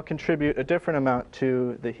 And they all contribute a different amount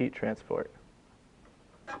to the heat transport.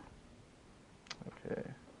 Okay.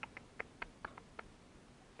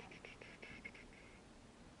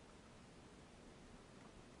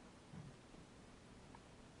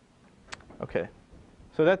 Okay.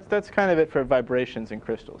 So that's kind of it for vibrations in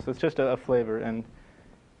crystals. It's just a flavor. And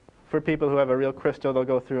for people who have a real crystal, they'll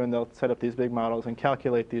go through and they'll set up these big models and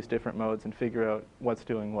calculate these different modes and figure out what's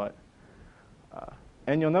doing what.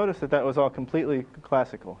 And you'll notice that that was all completely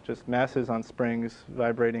classical, just masses on springs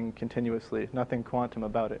vibrating continuously, nothing quantum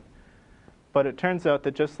about it. But it turns out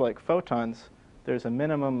that just like photons, there's a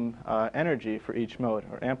minimum energy for each mode,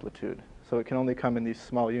 or amplitude. So it can only come in these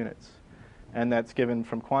small units. And that's given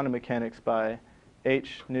from quantum mechanics by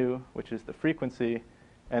h nu, which is the frequency,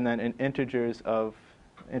 and then in integer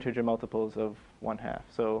multiples of 1/2.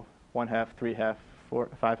 So 1/2, 3/2,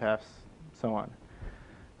 5/2, so on.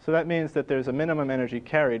 So that means that there's a minimum energy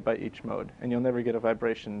carried by each mode, and you'll never get a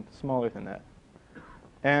vibration smaller than that.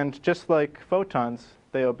 And just like photons,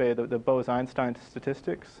 they obey the Bose-Einstein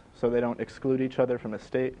statistics, so they don't exclude each other from a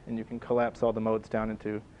state, and you can collapse all the modes down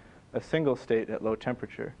into a single state at low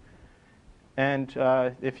temperature. And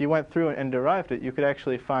if you went through and derived it, you could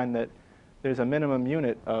actually find that there's a minimum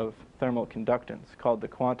unit of thermal conductance called the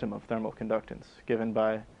quantum of thermal conductance, given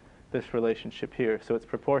by this relationship here. So it's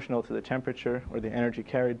proportional to the temperature or the energy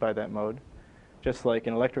carried by that mode. Just like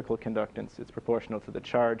in electrical conductance, it's proportional to the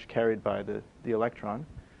charge carried by the electron.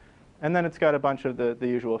 And then it's got a bunch of the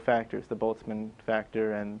usual factors, the Boltzmann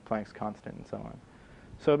factor and Planck's constant and so on.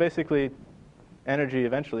 So basically, energy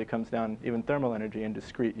eventually comes down, even thermal energy, in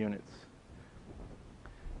discrete units.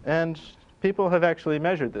 And people have actually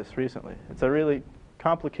measured this recently. It's a really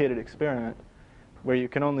complicated experiment where you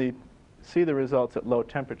can only see the results at low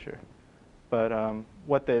temperature. But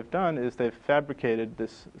what they've done is they've fabricated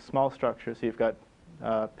this small structure. So you've got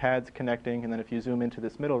pads connecting, and then if you zoom into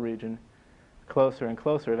this middle region, closer and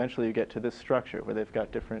closer, eventually you get to this structure where they've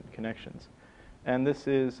got different connections. And this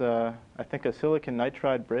is, I think, a silicon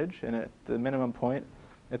nitride bridge, and at the minimum point,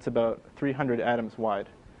 it's about 300 atoms wide.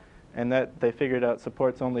 And that, they figured out,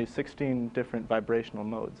 supports only 16 different vibrational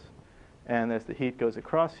modes. And as the heat goes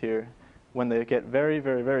across here, when they get very,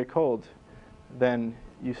 very, very cold, then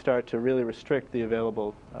you start to really restrict the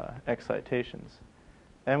available excitations.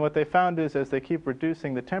 And what they found is, as they keep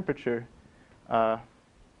reducing the temperature,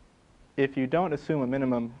 if you don't assume a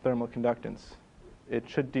minimum thermal conductance, the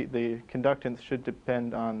conductance should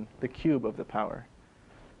depend on the cube of the power.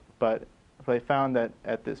 But they found that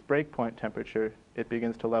at this breakpoint temperature, it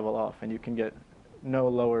begins to level off, and you can get no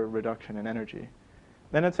lower reduction in energy.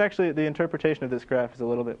 Then it's actually, the interpretation of this graph is a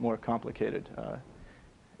little bit more complicated.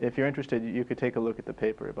 If you're interested, you could take a look at the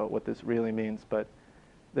paper about what this really means. But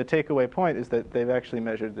the takeaway point is that they've actually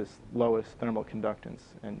measured this lowest thermal conductance.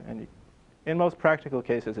 And in most practical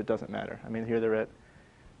cases, it doesn't matter. I mean, here they're at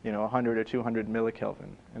 100 or 200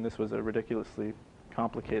 millikelvin. And this was a ridiculously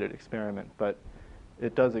complicated experiment, but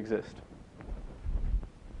it does exist.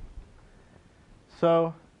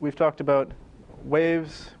 So we've talked about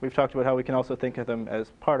waves. We've talked about how we can also think of them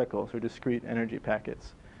as particles or discrete energy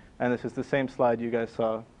packets. And this is the same slide you guys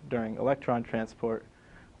saw during electron transport,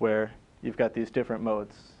 where you've got these different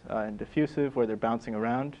modes. In diffusive, where they're bouncing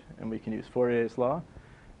around, and we can use Fourier's law.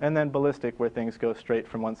 And then ballistic, where things go straight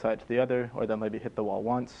from one side to the other, or they'll maybe hit the wall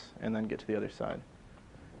once and then get to the other side.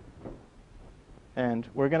 And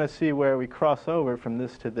we're going to see where we cross over from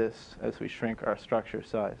this to this as we shrink our structure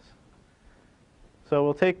size. So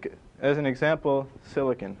we'll take, as an example,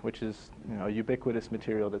 silicon, which is a ubiquitous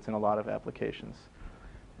material that's in a lot of applications.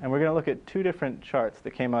 And we're going to look at two different charts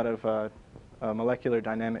that came out of a molecular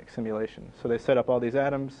dynamic simulation. So they set up all these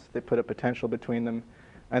atoms, they put a potential between them,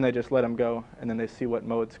 and they just let them go, and then they see what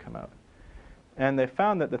modes come out. And they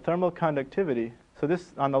found that the thermal conductivity, so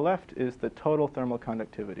this on the left is the total thermal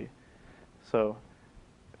conductivity. So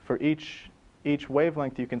for each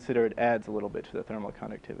wavelength you consider, it adds a little bit to the thermal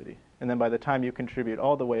conductivity. And then by the time you contribute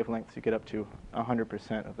all the wavelengths, you get up to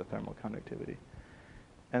 100% of the thermal conductivity.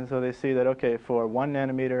 And so they see that, okay, for 1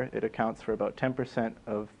 nanometer, it accounts for about 10%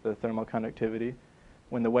 of the thermal conductivity.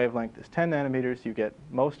 When the wavelength is 10 nanometers, you get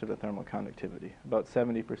most of the thermal conductivity, about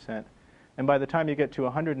 70%. And by the time you get to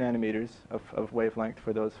 100 nanometers of wavelength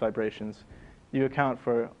for those vibrations, you account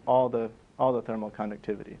for all the thermal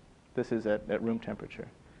conductivity. This is at room temperature.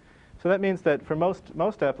 So that means that for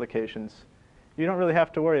most applications, you don't really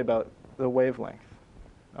have to worry about the wavelength.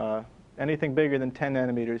 Anything bigger than 10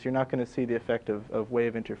 nanometers, you're not going to see the effect of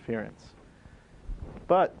wave interference.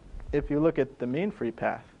 But if you look at the mean free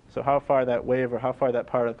path, so how far that wave or how far that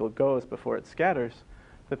particle goes before it scatters,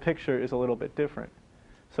 the picture is a little bit different.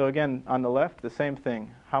 So again, on the left, the same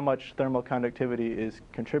thing. How much thermal conductivity is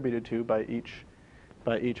contributed to by each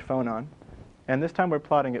phonon. And this time we're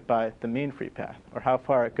plotting it by the mean free path, or how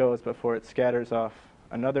far it goes before it scatters off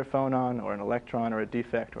another phonon or an electron or a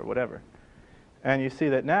defect or whatever. And you see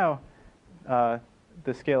that now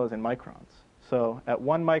the scale is in microns. So at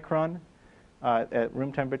 1 micron at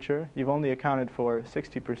room temperature, you've only accounted for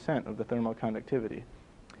 60% of the thermal conductivity.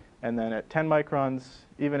 And then at 10 microns,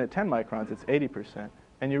 even at 10 microns, it's 80%.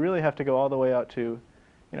 And you really have to go all the way out to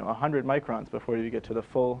 100 microns before you get to the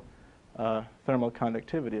full thermal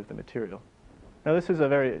conductivity of the material. Now this is a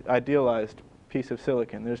very idealized piece of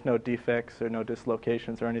silicon. There's no defects or no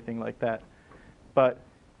dislocations or anything like that. But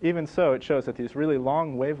even so, it shows that these really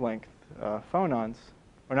long wavelength phonons,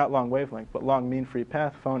 or not long wavelength, but long mean free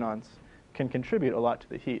path phonons, can contribute a lot to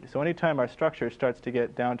the heat. So anytime our structure starts to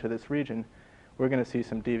get down to this region, we're going to see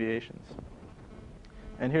some deviations.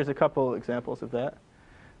 And here's a couple examples of that.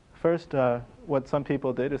 First, what some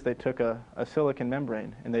people did is they took a silicon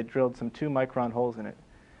membrane and they drilled some 2-micron holes in it.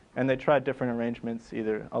 And they tried different arrangements,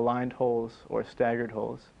 either aligned holes or staggered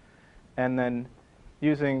holes. And then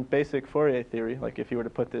using basic Fourier theory, like if you were to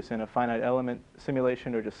put this in a finite element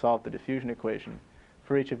simulation or just solve the diffusion equation,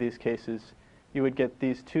 for each of these cases, you would get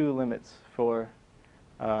these two limits for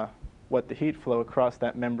what the heat flow across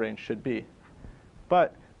that membrane should be.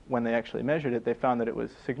 But when they actually measured it, they found that it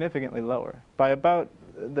was significantly lower, by about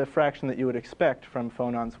the fraction that you would expect from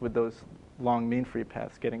phonons with those long mean free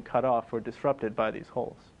paths getting cut off or disrupted by these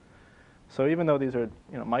holes. So even though these are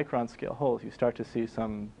micron scale holes, you start to see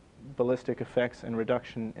some ballistic effects and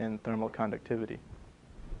reduction in thermal conductivity.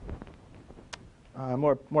 A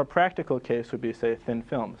more practical case would be, say, thin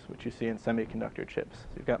films, which you see in semiconductor chips. So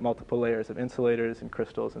you've got multiple layers of insulators and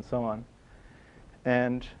crystals and so on.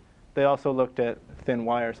 And they also looked at thin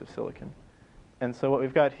wires of silicon. And so what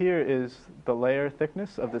we've got here is the layer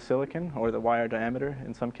thickness of the silicon, or the wire diameter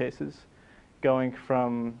in some cases, going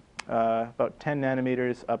from about 10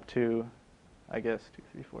 nanometers up to, I guess,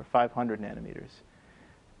 500 nanometers.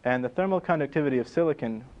 And the thermal conductivity of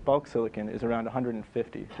silicon, bulk silicon, is around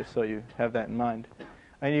 150, just so you have that in mind.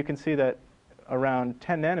 And you can see that around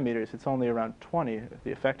 10 nanometers, it's only around 20, the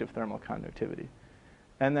effective thermal conductivity.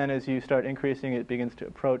 And then as you start increasing, it begins to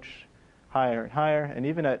approach higher and higher. And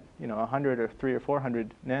even at 100 or 300 or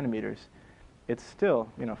 400 nanometers, it's still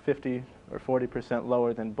 50 or 40%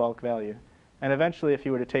 lower than bulk value. And eventually, if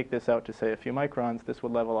you were to take this out to, say, a few microns, this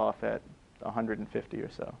would level off at 150 or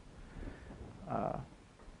so.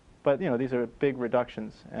 But these are big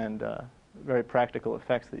reductions and very practical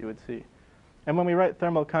effects that you would see. And when we write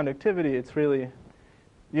thermal conductivity, it's really,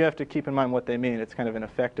 you have to keep in mind what they mean. It's kind of an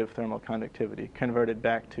effective thermal conductivity converted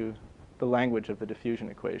back to the language of the diffusion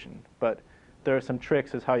equation. But there are some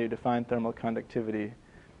tricks as how you define thermal conductivity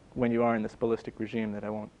when you are in this ballistic regime that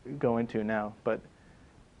I won't go into now. But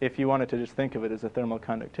if you wanted to just think of it as a thermal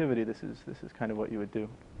conductivity, this is kind of what you would do.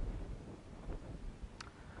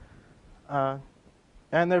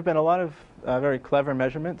 And there have been a lot of very clever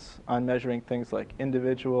measurements on measuring things like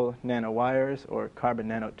individual nanowires or carbon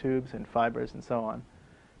nanotubes and fibers and so on.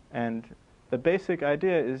 And the basic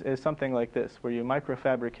idea is something like this, where you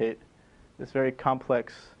microfabricate this very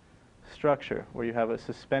complex structure where you have a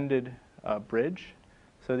suspended bridge.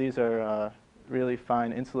 So these are really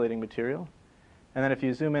fine insulating material. And then if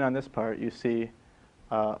you zoom in on this part, you see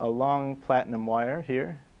a long platinum wire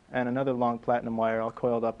here and another long platinum wire all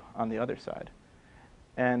coiled up on the other side.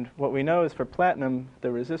 And what we know is for platinum,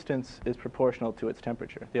 the resistance is proportional to its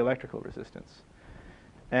temperature, the electrical resistance.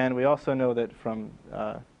 And we also know that from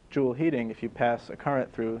Joule heating, if you pass a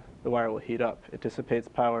current through, the wire will heat up. It dissipates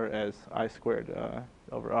power as I squared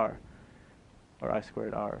over R. or I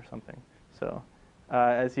squared R or something. So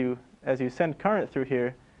as you send current through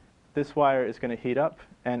here, this wire is going to heat up,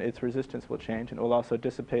 and its resistance will change, and it will also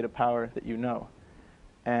dissipate a power that you know.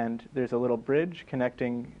 And there's a little bridge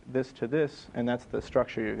connecting this to this, and that's the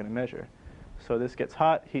structure you're going to measure. So this gets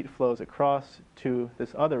hot, heat flows across to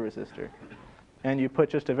this other resistor. And you put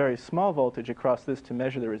just a very small voltage across this to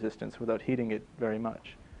measure the resistance without heating it very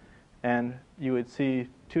much. And you would see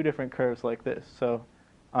two different curves like this. So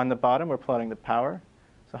on the bottom, we're plotting the power,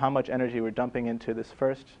 so how much energy we're dumping into this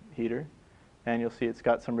first heater. And you'll see it's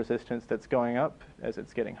got some resistance that's going up as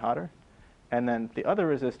it's getting hotter. And then the other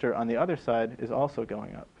resistor on the other side is also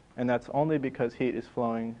going up. And that's only because heat is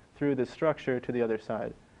flowing through this structure to the other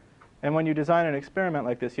side. And when you design an experiment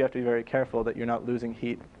like this, you have to be very careful that you're not losing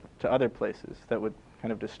heat to other places that would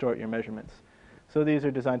kind of distort your measurements. So these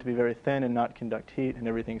are designed to be very thin and not conduct heat, and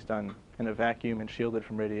everything's done in a vacuum and shielded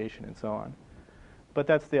from radiation and so on. But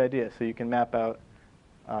that's the idea. So you can map out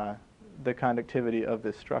the conductivity of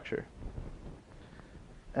this structure.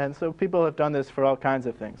 And so people have done this for all kinds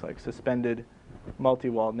of things, like suspended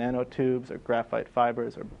multi-walled nanotubes or graphite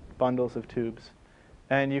fibers or bundles of tubes.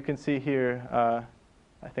 And you can see here,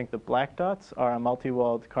 I think the black dots are a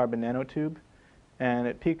multi-walled carbon nanotube, and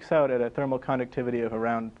it peaks out at a thermal conductivity of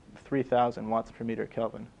around 3,000 watts per meter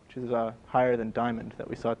Kelvin, which is higher than diamond that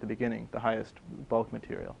we saw at the beginning, the highest bulk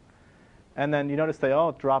material. And then you notice they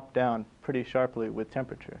all drop down pretty sharply with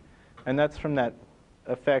temperature. And that's from that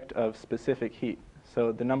effect of specific heat.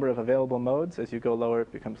 So the number of available modes, as you go lower,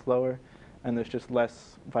 it becomes lower, and there's just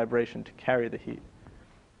less vibration to carry the heat.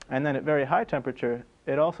 And then at very high temperature,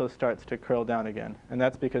 it also starts to curl down again. And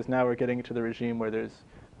that's because now we're getting into the regime where there's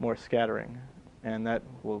more scattering, and that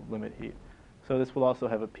will limit heat. So this will also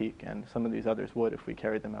have a peak, and some of these others would if we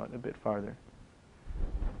carried them out a bit farther.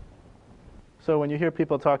 So when you hear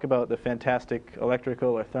people talk about the fantastic electrical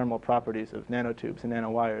or thermal properties of nanotubes and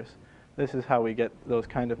nanowires, this is how we get those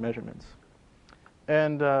kind of measurements.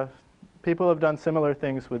 And people have done similar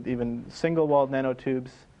things with even single-walled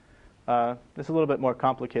nanotubes. This is a little bit more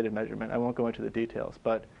complicated measurement. I won't go into the details,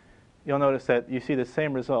 but you'll notice that you see the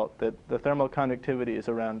same result, that the thermal conductivity is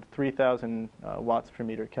around 3,000 watts per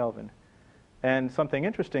meter Kelvin. And something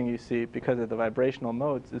interesting you see, because of the vibrational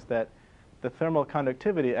modes, is that the thermal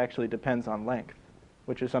conductivity actually depends on length,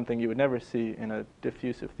 which is something you would never see in a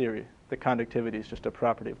diffusive theory. The conductivity is just a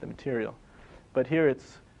property of the material. But here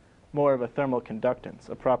it's more of a thermal conductance,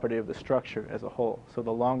 a property of the structure as a whole. So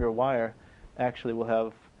the longer wire actually will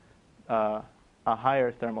have a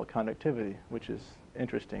higher thermal conductivity, which is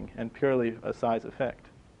interesting and purely a size effect.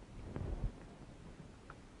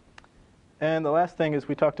 And the last thing is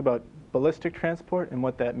we talked about ballistic transport and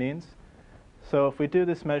what that means. So if we do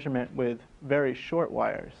this measurement with very short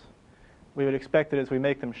wires, we would expect that as we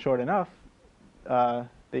make them short enough, the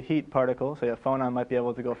heat particle, say a phonon, might be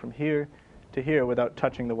able to go from here to here without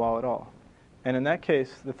touching the wall at all. And in that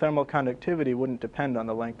case, the thermal conductivity wouldn't depend on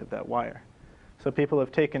the length of that wire. So people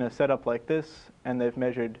have taken a setup like this, and they've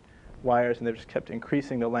measured wires, and they've just kept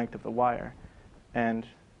increasing the length of the wire. And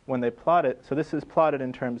when they plot it, so this is plotted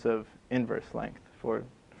in terms of inverse length for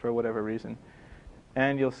whatever reason.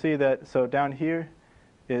 And you'll see that, so down here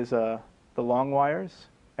is the long wires,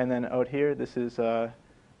 and then out here, this is,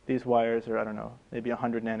 these wires are, I don't know, maybe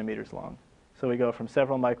 100 nanometers long. So we go from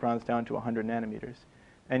several microns down to 100 nanometers.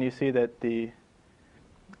 And you see that the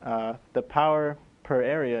power per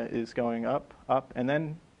area is going up, up, and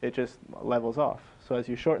then it just levels off. So as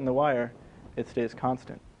you shorten the wire, it stays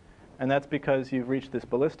constant. And that's because you've reached this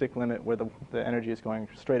ballistic limit where the energy is going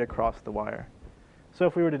straight across the wire. So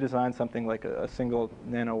if we were to design something like a single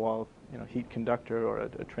nanowall, heat conductor or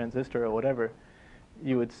a transistor or whatever,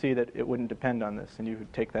 you would see that it wouldn't depend on this, and you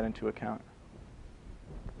would take that into account.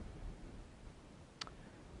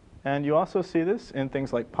 And you also see this in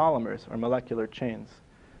things like polymers or molecular chains.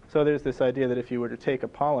 So there's this idea that if you were to take a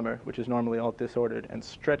polymer, which is normally all disordered, and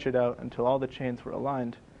stretch it out until all the chains were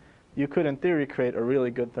aligned, you could, in theory, create a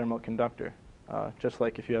really good thermal conductor. Just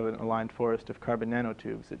like if you have an aligned forest of carbon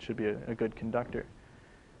nanotubes, it should be a good conductor.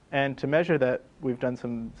 And to measure that, we've done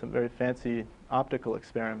some very fancy optical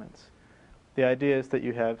experiments. The idea is that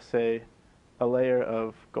you have, say, a layer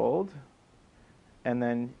of gold, and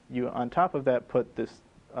then you, on top of that, put this,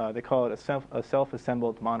 they call it a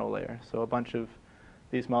self-assembled monolayer. So a bunch of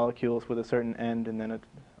these molecules with a certain end, and then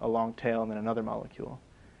a long tail, and then another molecule.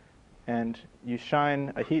 And you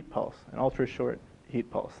shine a heat pulse, an ultra-short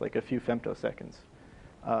heat pulse, like a few femtoseconds,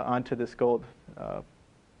 onto this gold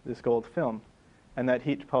film. And that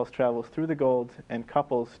heat pulse travels through the gold and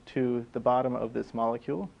couples to the bottom of this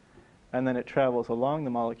molecule. And then it travels along the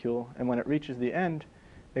molecule, and when it reaches the end,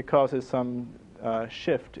 it causes some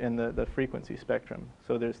shift in the frequency spectrum.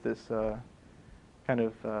 So there's this kind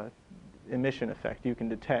of emission effect you can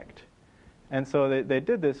detect. And so they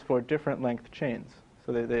did this for different length chains.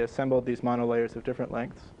 So they assembled these monolayers of different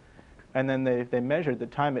lengths, and then they measured the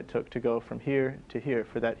time it took to go from here to here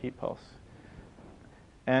for that heat pulse.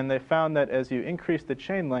 And they found that as you increase the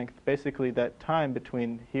chain length, basically that time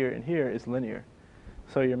between here and here is linear.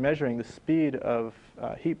 So you're measuring the speed of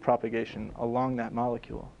heat propagation along that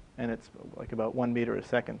molecule, and it's like about 1 meter a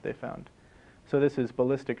second, they found. So this is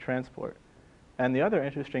ballistic transport. And the other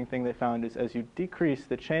interesting thing they found is as you decrease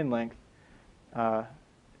the chain length,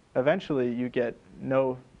 eventually you get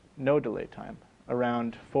no delay time,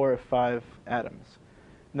 around 4 or 5 atoms.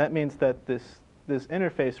 And that means that this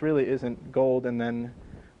interface really isn't gold and then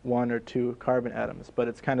 1 or 2 carbon atoms, but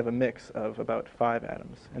it's kind of a mix of about 5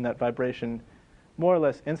 atoms. And that vibration more or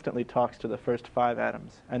less instantly talks to the first 5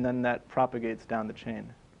 atoms, and then that propagates down the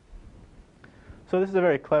chain. So this is a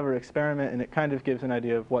very clever experiment, and it kind of gives an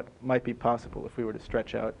idea of what might be possible if we were to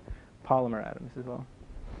stretch out polymer atoms as well.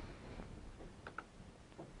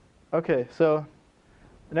 Okay, so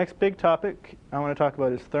the next big topic I want to talk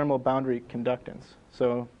about is thermal boundary conductance.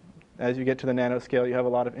 So as you get to the nanoscale, you have a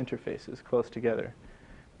lot of interfaces close together.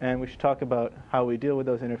 And we should talk about how we deal with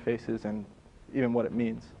those interfaces and even what it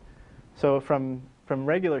means. So from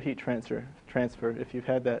regular heat transfer, if you've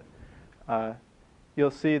had that, you'll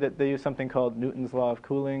see that they use something called Newton's law of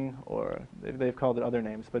cooling, or they've called it other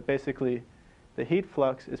names. But basically, the heat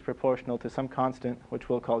flux is proportional to some constant, which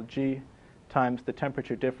we'll call G, times the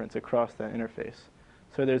temperature difference across that interface.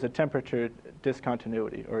 So there's a temperature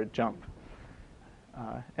discontinuity, or a jump.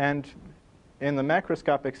 And in the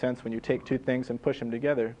macroscopic sense, when you take two things and push them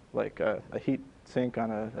together, like a heat sink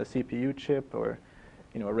on a CPU chip, or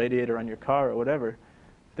a radiator on your car, or whatever,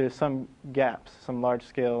 there's some gaps, some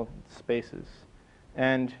large-scale spaces.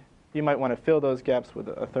 And you might want to fill those gaps with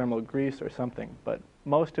a thermal grease or something, but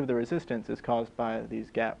most of the resistance is caused by these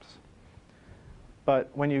gaps. But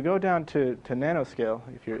when you go down to nanoscale,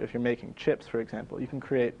 if you're making chips, for example, you can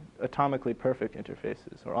create atomically perfect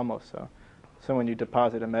interfaces, or almost so. So when you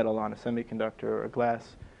deposit a metal on a semiconductor or a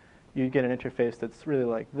glass, you get an interface that's really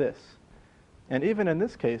like this. And even in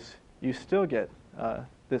this case, you still get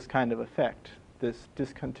this kind of effect, this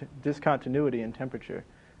discontinuity in temperature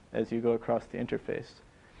as you go across the interface.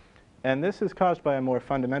 And this is caused by a more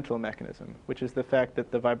fundamental mechanism, which is the fact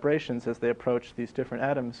that the vibrations as they approach these different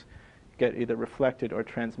atoms get either reflected or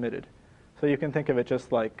transmitted. So you can think of it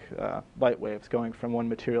just like light waves going from one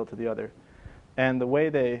material to the other. And the way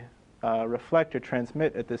they reflect or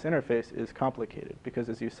transmit at this interface is complicated, because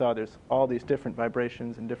as you saw, there's all these different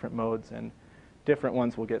vibrations in different modes, and different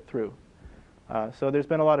ones will get through. So there's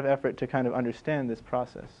been a lot of effort to kind of understand this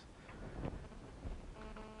process.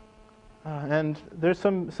 And there's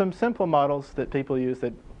some simple models that people use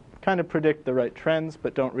that kind of predict the right trends,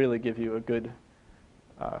 but don't really give you a good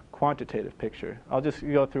quantitative picture. I'll just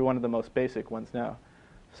go through one of the most basic ones now.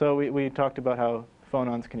 So we talked about how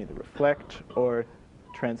phonons can either reflect or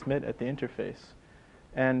transmit at the interface.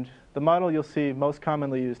 And the model you'll see most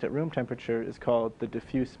commonly used at room temperature is called the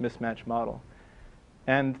diffuse mismatch model.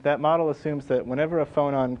 And that model assumes that whenever a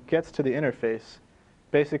phonon gets to the interface,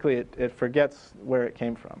 basically it forgets where it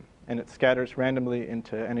came from, and it scatters randomly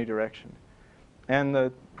into any direction. And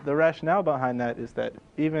the rationale behind that is that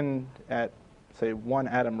even at, say, 1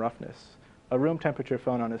 atom roughness, a room temperature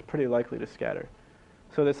phonon is pretty likely to scatter.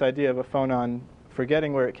 So this idea of a phonon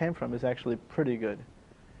forgetting where it came from is actually pretty good.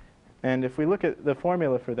 And if we look at the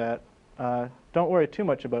formula for that, don't worry too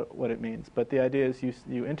much about what it means, but the idea is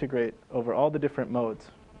you integrate over all the different modes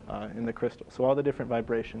in the crystal, so all the different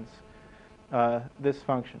vibrations, this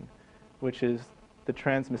function, which is the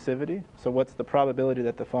transmissivity, so what's the probability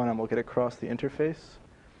that the phonon will get across the interface,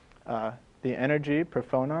 the energy per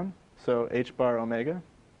phonon, so h bar omega,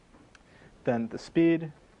 then the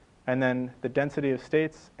speed, and then the density of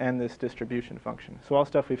states, and this distribution function. So all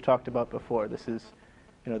stuff we've talked about before. This is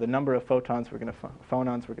the number of phonons we're going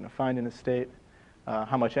to find in a state,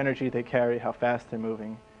 how much energy they carry, how fast they're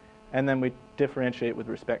moving, and then we differentiate with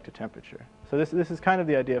respect to temperature. So this is kind of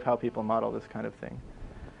the idea of how people model this kind of thing.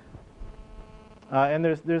 And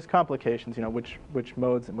there's complications, which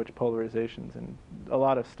modes and which polarizations and a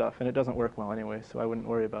lot of stuff, and it doesn't work well anyway, so I wouldn't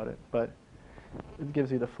worry about it, but it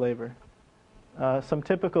gives you the flavor. Some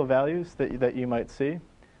typical values that you might see.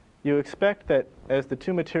 You expect that as the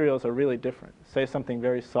two materials are really different, say something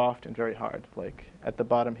very soft and very hard, like at the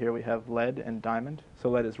bottom here we have lead and diamond. So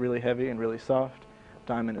lead is really heavy and really soft,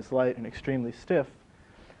 diamond is light and extremely stiff.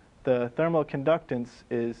 The thermal conductance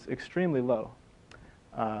is extremely low,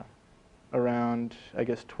 around, I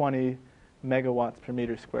guess, 20 megawatts per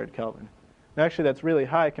meter squared Kelvin, And actually, that's really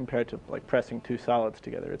high compared to like pressing two solids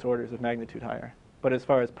together. It's orders of magnitude higher. But as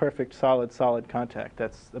far as perfect solid-solid contact,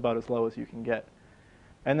 that's about as low as you can get.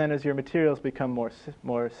 And then as your materials become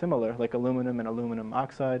more similar, like aluminum and aluminum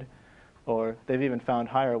oxide, or they've even found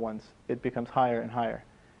higher ones, it becomes higher and higher.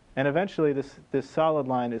 And eventually, this solid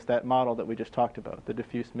line is that model that we just talked about, the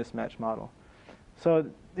diffuse mismatch model. So,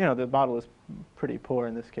 the model is pretty poor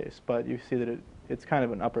in this case, but you see that it's kind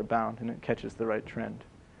of an upper bound, and it catches the right trend.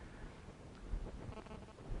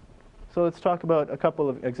 So let's talk about a couple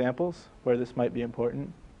of examples where this might be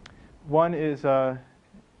important. One is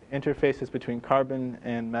interfaces between carbon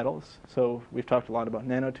and metals. So we've talked a lot about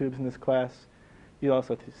nanotubes in this class. You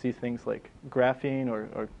also see things like graphene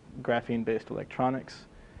or graphene-based electronics.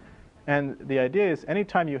 And the idea is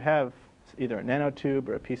anytime you have either a nanotube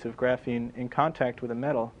or a piece of graphene in contact with a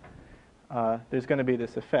metal, there's going to be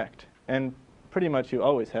this effect. And pretty much you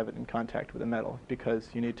always have it in contact with a metal because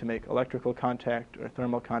you need to make electrical contact or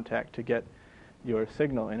thermal contact to get your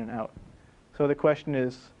signal in and out. So the question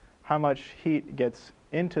is how much heat gets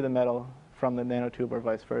into the metal from the nanotube or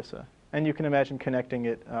vice versa. And you can imagine connecting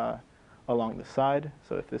it along the side,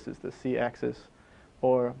 so if this is the c-axis,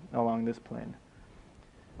 or along this plane.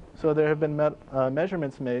 So there have been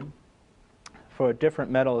measurements made for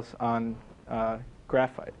different metals on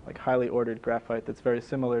graphite, like highly ordered graphite that's very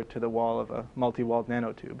similar to the wall of a multi-walled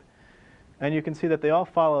nanotube. And you can see that they all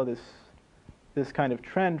follow this kind of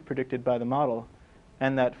trend predicted by the model,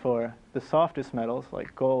 and that for the softest metals,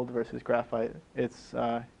 like gold versus graphite, it's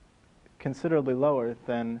considerably lower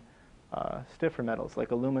than stiffer metals,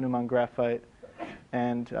 like aluminum on graphite.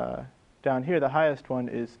 And down here, the highest one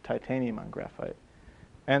is titanium on graphite.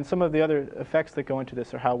 And some of the other effects that go into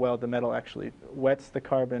this are how well the metal actually wets the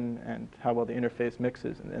carbon and how well the interface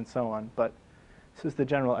mixes and so on. But this is the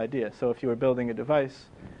general idea. So if you were building a device,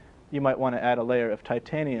 you might want to add a layer of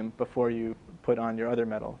titanium before you put on your other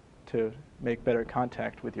metal to make better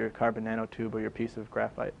contact with your carbon nanotube or your piece of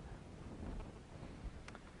graphite.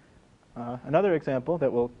 Another example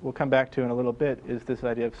that we'll come back to in a little bit is this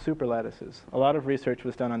idea of superlattices. A lot of research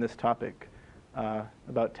was done on this topic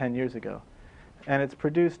about 10 years ago. And it's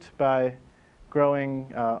produced by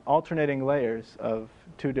growing alternating layers of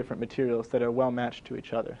two different materials that are well matched to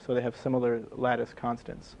each other. So they have similar lattice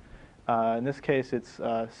constants. In this case, it's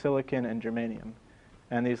silicon and germanium.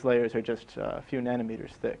 And these layers are just a few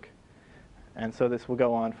nanometers thick. And so this will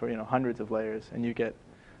go on for hundreds of layers. And you get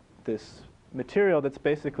this material that's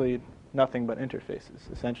basically nothing but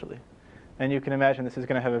interfaces, essentially. And you can imagine this is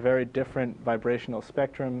going to have a very different vibrational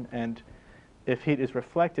spectrum. And if heat is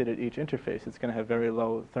reflected at each interface, it's going to have very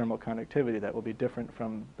low thermal conductivity that will be different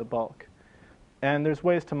from the bulk. And there's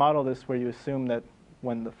ways to model this where you assume that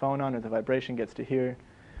when the phonon or the vibration gets to here,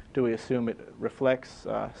 do we assume it reflects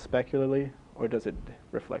specularly, or does it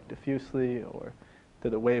reflect diffusely, or do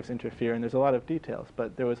the waves interfere? And there's a lot of details,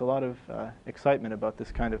 but there was a lot of excitement about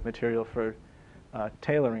this kind of material for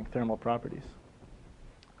tailoring thermal properties.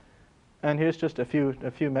 And here's just a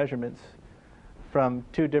few measurements from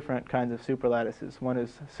two different kinds of superlattices. One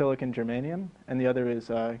is silicon germanium, and the other is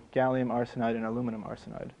gallium arsenide and aluminum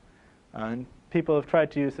arsenide. And people have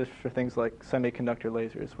tried to use this for things like semiconductor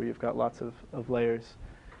lasers, where you've got lots of layers,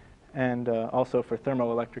 and also for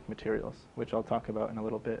thermoelectric materials, which I'll talk about in a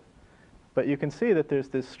little bit. But you can see that there's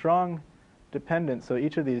this strong dependence. So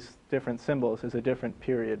each of these different symbols is a different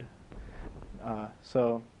period.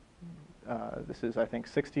 This is, I think,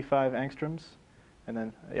 65 angstroms. And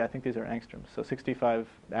then, yeah, I think these are angstroms. So 65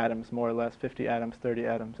 atoms, more or less, 50 atoms, 30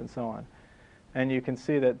 atoms, and so on. And you can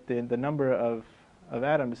see that the number of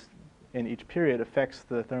atoms in each period affects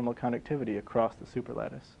the thermal conductivity across the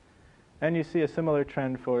superlattice. And you see a similar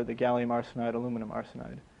trend for the gallium arsenide, aluminum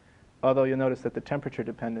arsenide. Although you'll notice that the temperature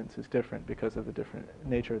dependence is different because of the different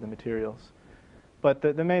nature of the materials. But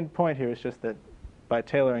the main point here is just that by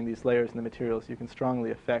tailoring these layers in the materials, you can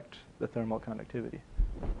strongly affect the thermal conductivity.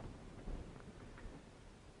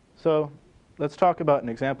 So let's talk about an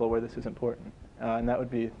example where this is important, and that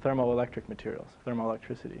would be thermoelectric materials,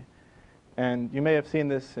 thermoelectricity. And you may have seen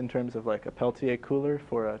this in terms of like a Peltier cooler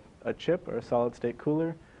for a chip or a solid-state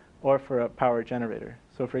cooler, or for a power generator.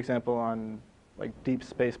 So for example, on like deep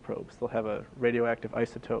space probes, they'll have a radioactive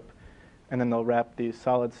isotope, and then they'll wrap these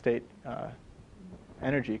solid-state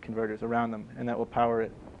energy converters around them, and that will power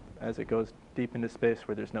it as it goes deep into space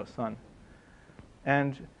where there's no sun.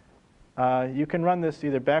 And you can run this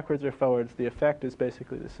either backwards or forwards. The effect is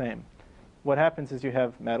basically the same. What happens is you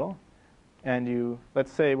have metal, and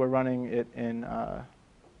let's say we're running it in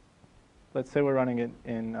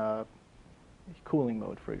cooling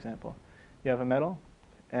mode, for example. You have a metal,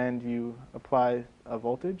 and you apply a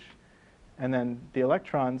voltage, and then the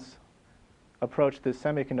electrons approach this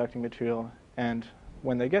semiconducting material, and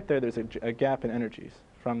when they get there, there's a gap in energies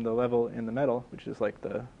from the level in the metal, which is like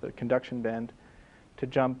the conduction band, to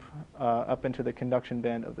jump up into the conduction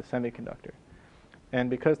band of the semiconductor. And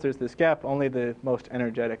because there's this gap, only the most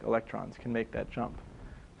energetic electrons can make that jump.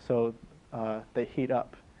 So they heat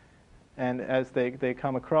up. And as they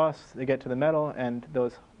come across, they get to the metal, and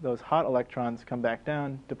those hot electrons come back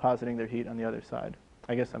down, depositing their heat on the other side.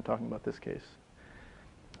 I guess I'm talking about this case.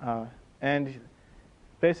 And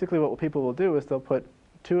basically what people will do is they'll put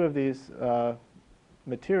two of these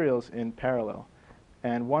materials in parallel.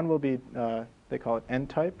 And one will be, they call it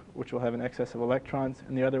N-type, which will have an excess of electrons,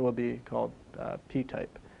 and the other will be called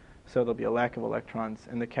P-type. So there'll be a lack of electrons,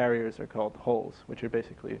 and the carriers are called holes, which are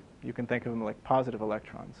basically, you can think of them like positive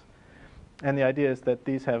electrons. And the idea is that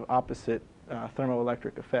these have opposite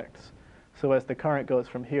thermoelectric effects. So as the current goes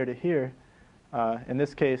from here to here, in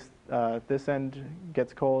this case, this end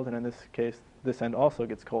gets cold, and in this case, this end also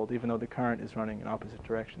gets cold, even though the current is running in opposite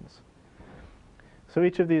directions. So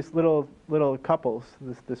each of these little couples,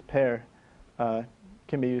 this pair,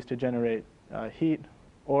 can be used to generate heat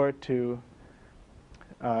or to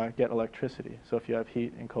get electricity. So if you have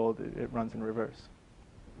heat and cold, it runs in reverse.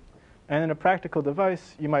 And in a practical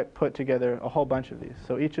device, you might put together a whole bunch of these.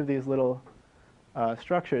 So each of these little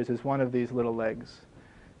structures is one of these little legs.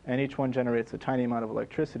 And each one generates a tiny amount of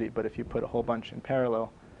electricity, but if you put a whole bunch in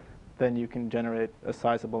parallel, then you can generate a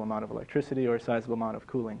sizable amount of electricity or a sizable amount of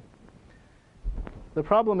cooling. The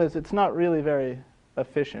problem is it's not really very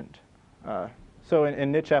efficient. So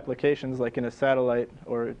in niche applications, like in a satellite,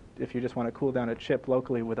 or if you just want to cool down a chip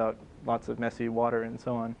locally without lots of messy water and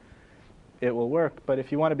so on, it will work. But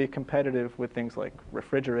if you want to be competitive with things like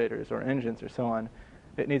refrigerators or engines or so on,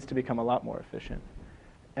 it needs to become a lot more efficient.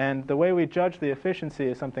 And the way we judge the efficiency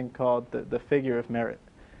is something called the figure of merit.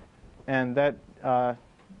 And that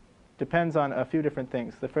depends on a few different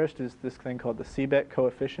things. The first is this thing called the Seebeck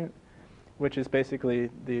coefficient, which is basically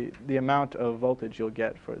the amount of voltage you'll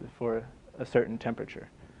get for a certain temperature.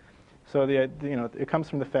 So it comes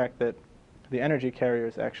from the fact that the energy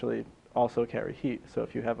carriers actually also carry heat. So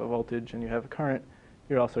if you have a voltage and you have a current,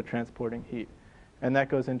 you're also transporting heat. And that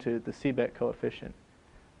goes into the Seebeck coefficient.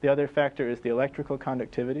 The other factor is the electrical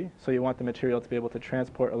conductivity. So you want the material to be able to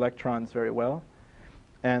transport electrons very well.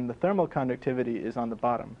 And the thermal conductivity is on the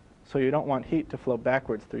bottom. So you don't want heat to flow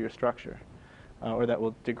backwards through your structure, or that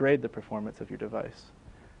will degrade the performance of your device.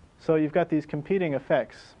 So you've got these competing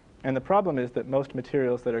effects. And the problem is that most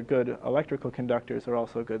materials that are good electrical conductors are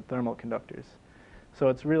also good thermal conductors. So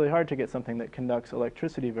it's really hard to get something that conducts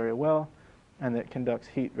electricity very well and that conducts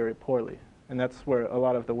heat very poorly. And that's where a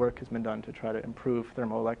lot of the work has been done to try to improve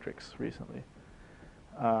thermoelectrics recently.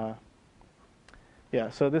 Yeah,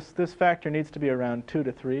 so this factor needs to be around 2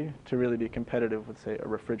 to 3 to really be competitive with, say, a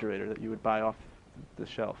refrigerator that you would buy off the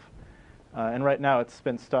shelf. And right now it's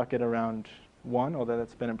been stuck at around 1, although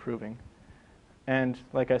that's been improving. And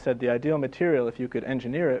like I said, the ideal material, if you could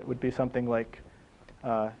engineer it, would be something like,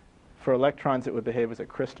 for electrons, it would behave as a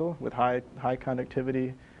crystal with high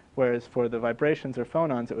conductivity, whereas for the vibrations or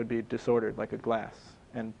phonons, it would be disordered like a glass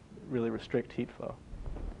and really restrict heat flow.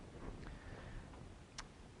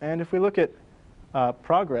 And if we look at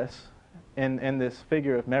progress in this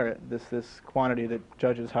figure of merit, this quantity that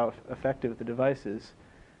judges how effective the device is,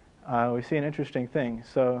 we see an interesting thing.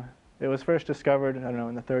 So it was first discovered, I don't know,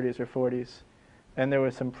 in the 30s or 40s, and there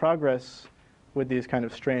was some progress with these kind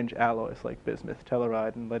of strange alloys like bismuth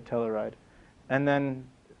telluride and lead telluride. And then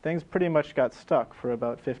things pretty much got stuck for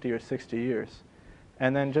about 50 or 60 years.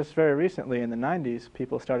 And then just very recently in the 90s,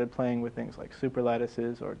 people started playing with things like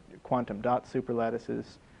superlattices or quantum dot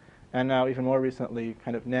superlattices. And now even more recently,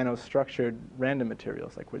 kind of nanostructured random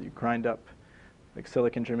materials, like where you grind up like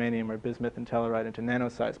silicon germanium or bismuth and telluride into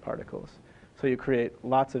nano-sized particles. So you create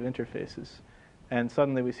lots of interfaces. And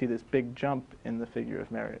suddenly we see this big jump in the figure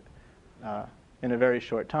of merit in a very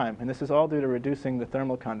short time. And this is all due to reducing the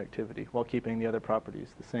thermal conductivity while keeping the other properties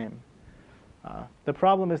the same. The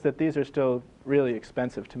problem is that these are still really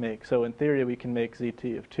expensive to make. So in theory, we can make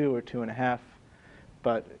ZT of 2 or 2.5,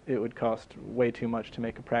 but it would cost way too much to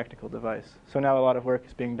make a practical device. So now a lot of work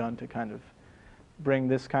is being done to kind of bring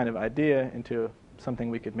this kind of idea into something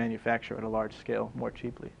we could manufacture at a large scale more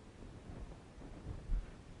cheaply.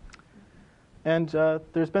 And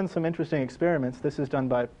there's been some interesting experiments. This is done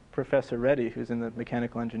by Professor Reddy, who's in the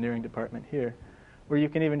mechanical engineering department here, where you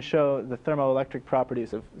can even show the thermoelectric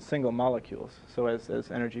properties of single molecules. So as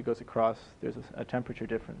energy goes across, there's a temperature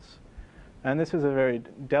difference. And this is a very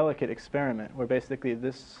delicate experiment where basically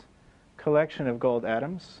this collection of gold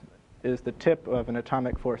atoms is the tip of an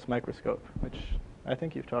atomic force microscope, which I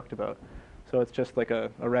think you've talked about. So it's just like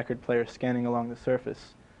a record player scanning along the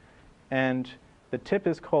surface. And the tip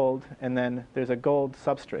is cold, and then there's a gold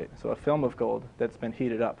substrate, so a film of gold that's been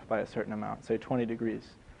heated up by a certain amount, say 20 degrees.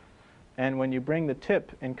 And when you bring the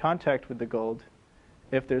tip in contact with the gold,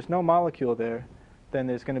 if there's no molecule there, then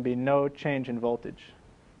there's going to be no change in voltage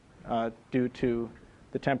due to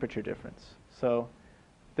the temperature difference. So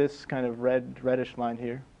this kind of reddish line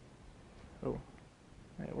here, oh,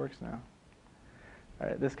 it works now. All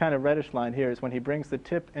right, this kind of reddish line here is when he brings the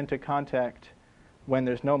tip into contact when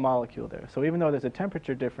there's no molecule there. So even though there's a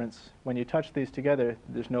temperature difference, when you touch these together,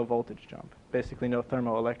 there's no voltage jump, basically no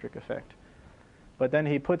thermoelectric effect. But then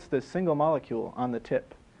he puts this single molecule on the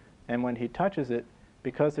tip, and when he touches it,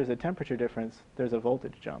 because there's a temperature difference, there's a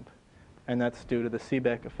voltage jump. And that's due to the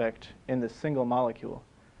Seebeck effect in this single molecule.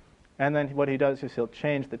 And then what he does is he'll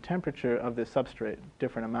change the temperature of the substrate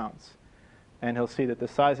different amounts. And he'll see that the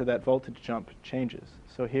size of that voltage jump changes.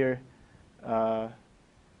 So here,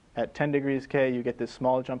 at 10 degrees K, you get this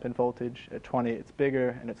small jump in voltage. At 20, it's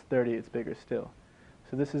bigger, and at 30, it's bigger still.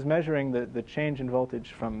 So this is measuring the change in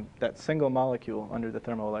voltage from that single molecule under the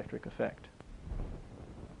thermoelectric effect.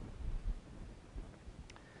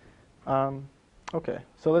 Okay,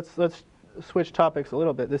 so let's switch topics a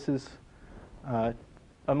little bit. This is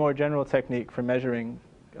a more general technique for measuring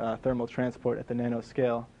thermal transport at the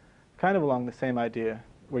nanoscale, kind of along the same idea,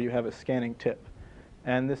 where you have a scanning tip.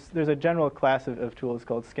 And there's a general class of tools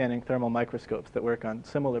called scanning thermal microscopes that work on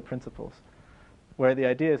similar principles, where the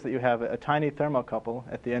idea is that you have a tiny thermocouple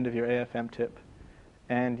at the end of your AFM tip,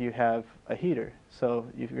 and you have a heater. So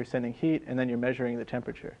you're sending heat, and then you're measuring the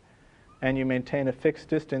temperature. And you maintain a fixed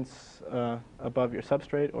distance above your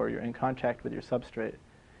substrate, or you're in contact with your substrate.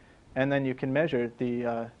 And then you can measure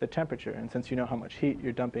the temperature. And since you know how much heat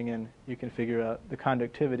you're dumping in, you can figure out the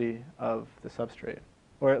conductivity of the substrate,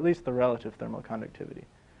 or at least the relative thermal conductivity.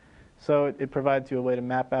 So it provides you a way to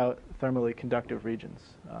map out thermally conductive regions.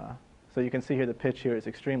 So you can see here the pitch here is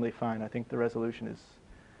extremely fine. I think the resolution is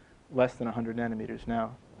less than 100 nanometers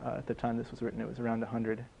now. At the time this was written, it was around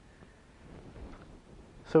 100.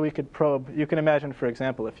 So we could probe. You can imagine, for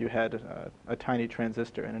example, if you had a tiny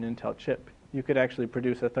transistor in an Intel chip, you could actually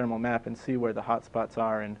produce a thermal map and see where the hot spots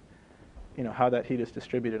are and how that heat is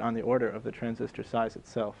distributed on the order of the transistor size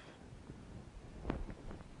itself.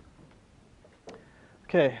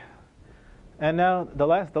 Okay, and now the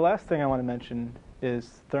last thing I want to mention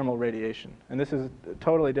is thermal radiation. And this is a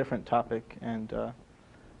totally different topic, and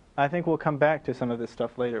I think we'll come back to some of this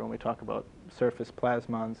stuff later when we talk about surface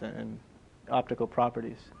plasmons and optical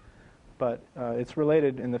properties. But it's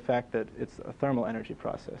related in the fact that it's a thermal energy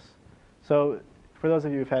process. So for those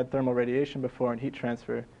of you who've had thermal radiation before and heat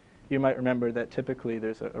transfer, you might remember that typically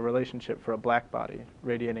there's a relationship for a black body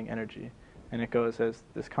radiating energy. And it goes as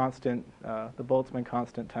this constant, the Boltzmann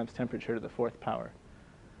constant times temperature to the 4th power.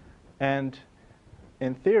 And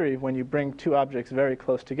in theory, when you bring two objects very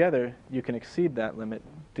close together, you can exceed that limit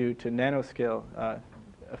due to nanoscale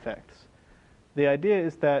effects. The idea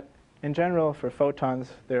is that, in general, for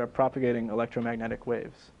photons, they are propagating electromagnetic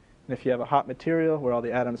waves. And if you have a hot material where all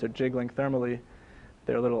the atoms are jiggling thermally,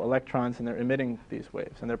 they're little electrons and they're emitting these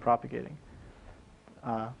waves and they're propagating.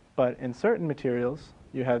 But in certain materials,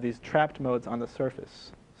 you have these trapped modes on the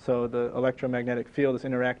surface. So the electromagnetic field is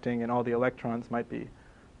interacting and all the electrons might be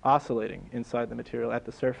oscillating inside the material at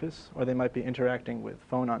the surface, or they might be interacting with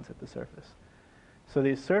phonons at the surface. So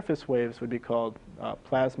these surface waves would be called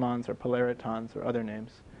plasmons or polaritons or other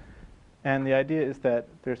names. And the idea is that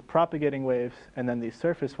there's propagating waves, and then these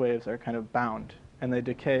surface waves are kind of bound, and they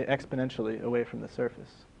decay exponentially away from the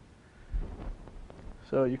surface.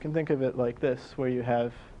 So you can think of it like this, where you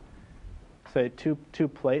have, say, two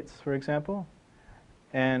plates, for example,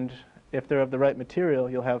 and if they're of the right material,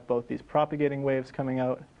 you'll have both these propagating waves coming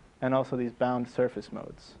out and also these bound surface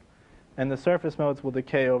modes. And the surface modes will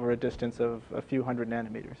decay over a distance of a few hundred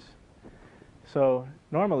nanometers. So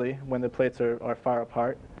normally, when the plates are far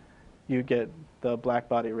apart, you get the black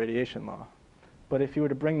body radiation law. But if you were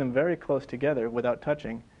to bring them very close together without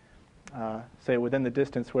touching, say within the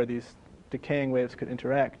distance where these decaying waves could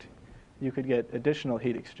interact, you could get additional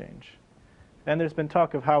heat exchange. And there's been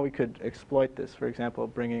talk of how we could exploit this, for example,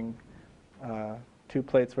 bringing two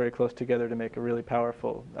plates very close together to make a really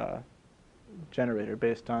powerful generator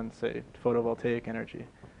based on, say, photovoltaic energy.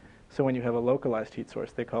 So when you have a localized heat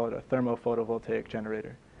source, they call it a thermophotovoltaic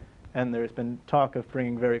generator. And there's been talk of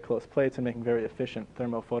bringing very close plates and making very efficient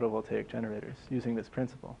thermophotovoltaic generators using this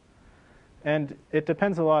principle. And it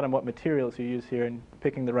depends a lot on what materials you use here and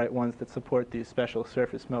picking the right ones that support these special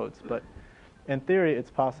surface modes. But in theory,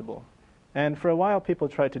 it's possible. And for a while, people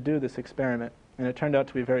tried to do this experiment, and it turned out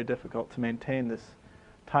to be very difficult to maintain this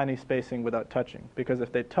tiny spacing without touching, because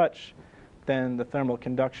if they touch, then the thermal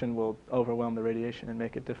conduction will overwhelm the radiation and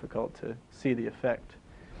make it difficult to see the effect.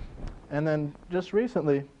 And then just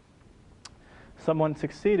recently, someone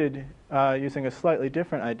succeeded using a slightly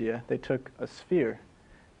different idea. They took a sphere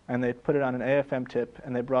and they put it on an AFM tip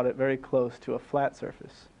and they brought it very close to a flat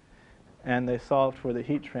surface. And they solved for the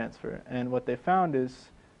heat transfer. And what they found is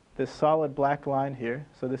this solid black line here,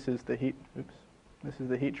 so this is the heat, this is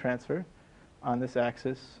the heat transfer on this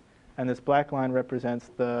axis, and this black line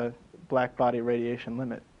represents the black body radiation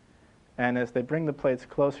limit. And as they bring the plates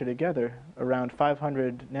closer together, around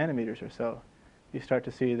 500 nanometers or so, you start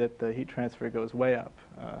to see that the heat transfer goes way up.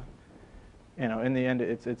 In the end,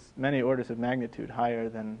 it's many orders of magnitude higher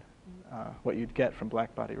than what you'd get from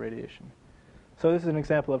black body radiation. So this is an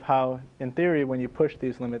example of how, in theory, when you push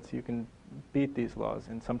these limits, you can beat these laws,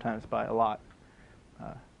 and sometimes by a lot.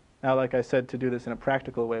 Now, like I said, to do this in a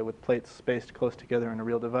practical way with plates spaced close together in a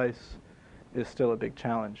real device is still a big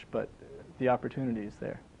challenge, but the opportunity is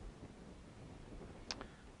there.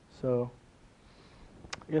 So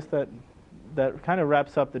I guess that kind of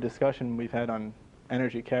wraps up the discussion we've had on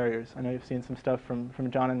energy carriers. I know you've seen some stuff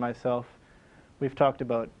from John and myself. We've talked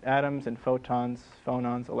about atoms and photons,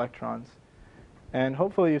 phonons, electrons. And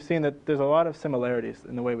hopefully you've seen that there's a lot of similarities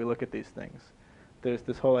in the way we look at these things. There's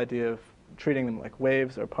this whole idea of treating them like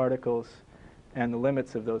waves or particles and the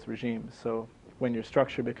limits of those regimes. So when your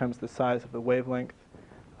structure becomes the size of the wavelength,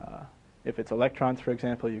 if it's electrons, for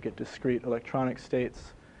example, you get discrete electronic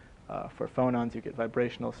states. For phonons, you get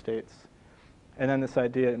vibrational states. And then this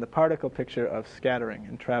idea in the particle picture of scattering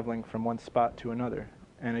and traveling from one spot to another.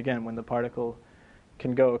 And again, when the particle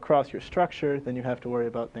can go across your structure, then you have to worry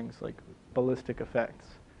about things like ballistic effects.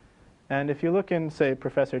 And if you look in, say,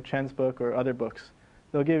 Professor Chen's book or other books,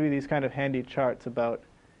 they'll give you these kind of handy charts about,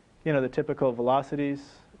 the typical velocities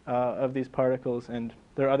of these particles, and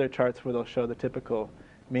there are other charts where they'll show the typical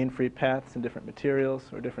mean free paths in different materials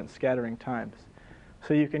or different scattering times.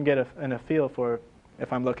 So you can get a feel for,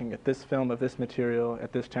 if I'm looking at this film of this material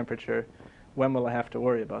at this temperature, when will I have to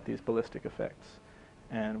worry about these ballistic effects?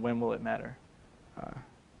 And when will it matter?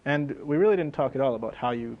 And we really didn't talk at all about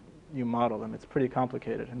how you model them. It's pretty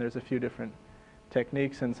complicated, and there's a few different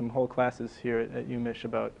techniques and some whole classes here at UMich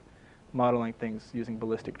about modeling things using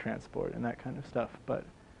ballistic transport and that kind of stuff. But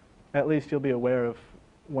at least you'll be aware of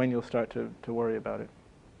when you'll start to worry about it.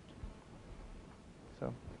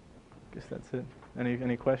 So I guess that's it.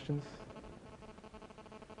 Any questions?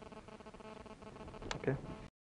 Okay.